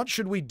traditions, what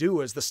should we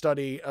do as the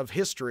study of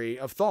history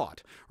of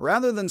thought?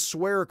 Rather than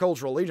swear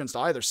cultural allegiance to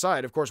either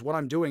side, of course, what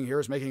I'm doing here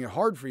is making it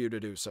hard for you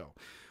to do so.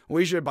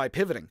 by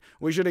pivoting,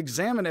 we should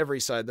examine every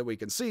side that we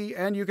can see,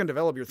 and you can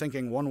develop your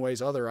thinking one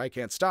way's other. I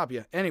can't stop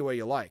you any way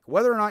you like.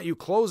 Whether or not you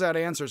close out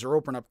answers or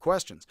open up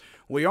questions,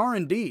 we are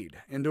indeed,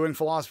 in doing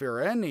philosophy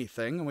or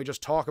anything, and we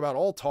just talk about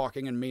all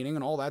talking and meaning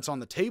and all that's on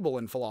the table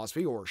in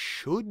philosophy, or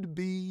should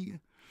be.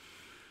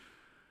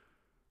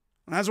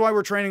 That's why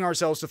we're training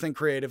ourselves to think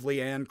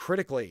creatively and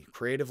critically.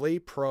 Creatively,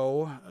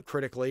 pro,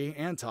 critically,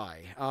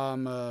 anti.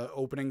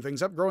 Opening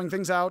things up, growing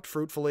things out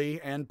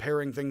fruitfully, and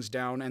paring things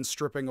down and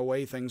stripping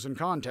away things in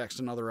context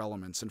and other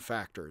elements and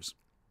factors.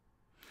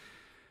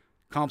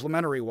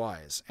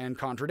 Complementary-wise and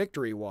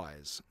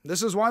contradictory-wise.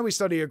 This is why we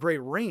study a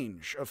great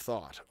range of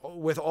thought,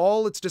 with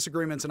all its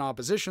disagreements and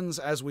oppositions,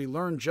 as we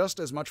learn just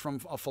as much from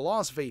a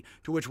philosophy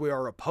to which we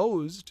are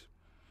opposed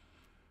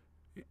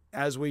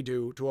as we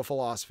do to a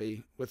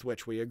philosophy with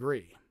which we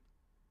agree.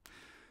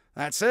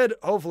 That said,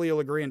 hopefully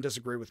you'll agree and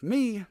disagree with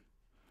me.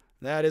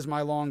 That is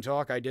my long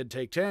talk. I did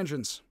take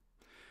tangents.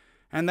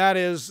 And that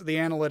is the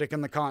Analytic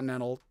and the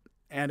Continental.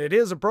 And it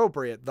is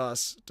appropriate,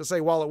 thus, to say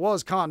while it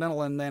was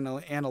Continental and then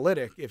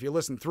Analytic, if you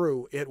listen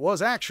through, it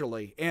was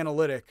actually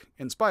Analytic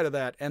in spite of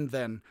that, and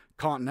then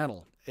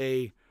Continental.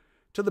 A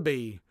to the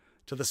B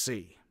to the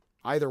C.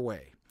 Either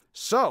way.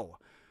 So,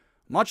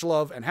 much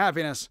love and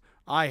happiness.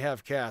 I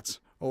have cats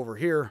over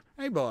here.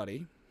 Hey,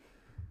 buddy.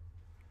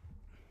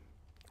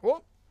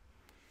 Whoop.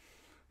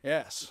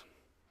 Yes.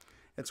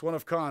 It's one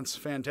of Kant's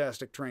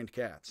fantastic trained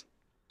cats.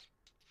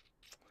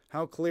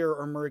 How clear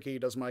or murky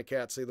does my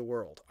cat see the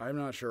world? I'm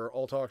not sure.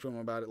 I'll talk to him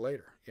about it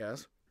later.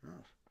 Yes?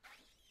 Yes.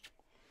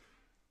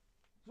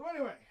 So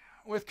anyway,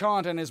 with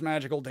Kant and his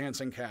magical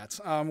dancing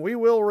cats, we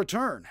will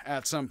return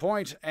at some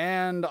point,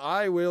 and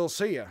I will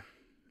see you,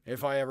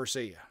 if I ever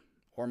see you,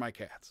 or my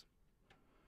cats.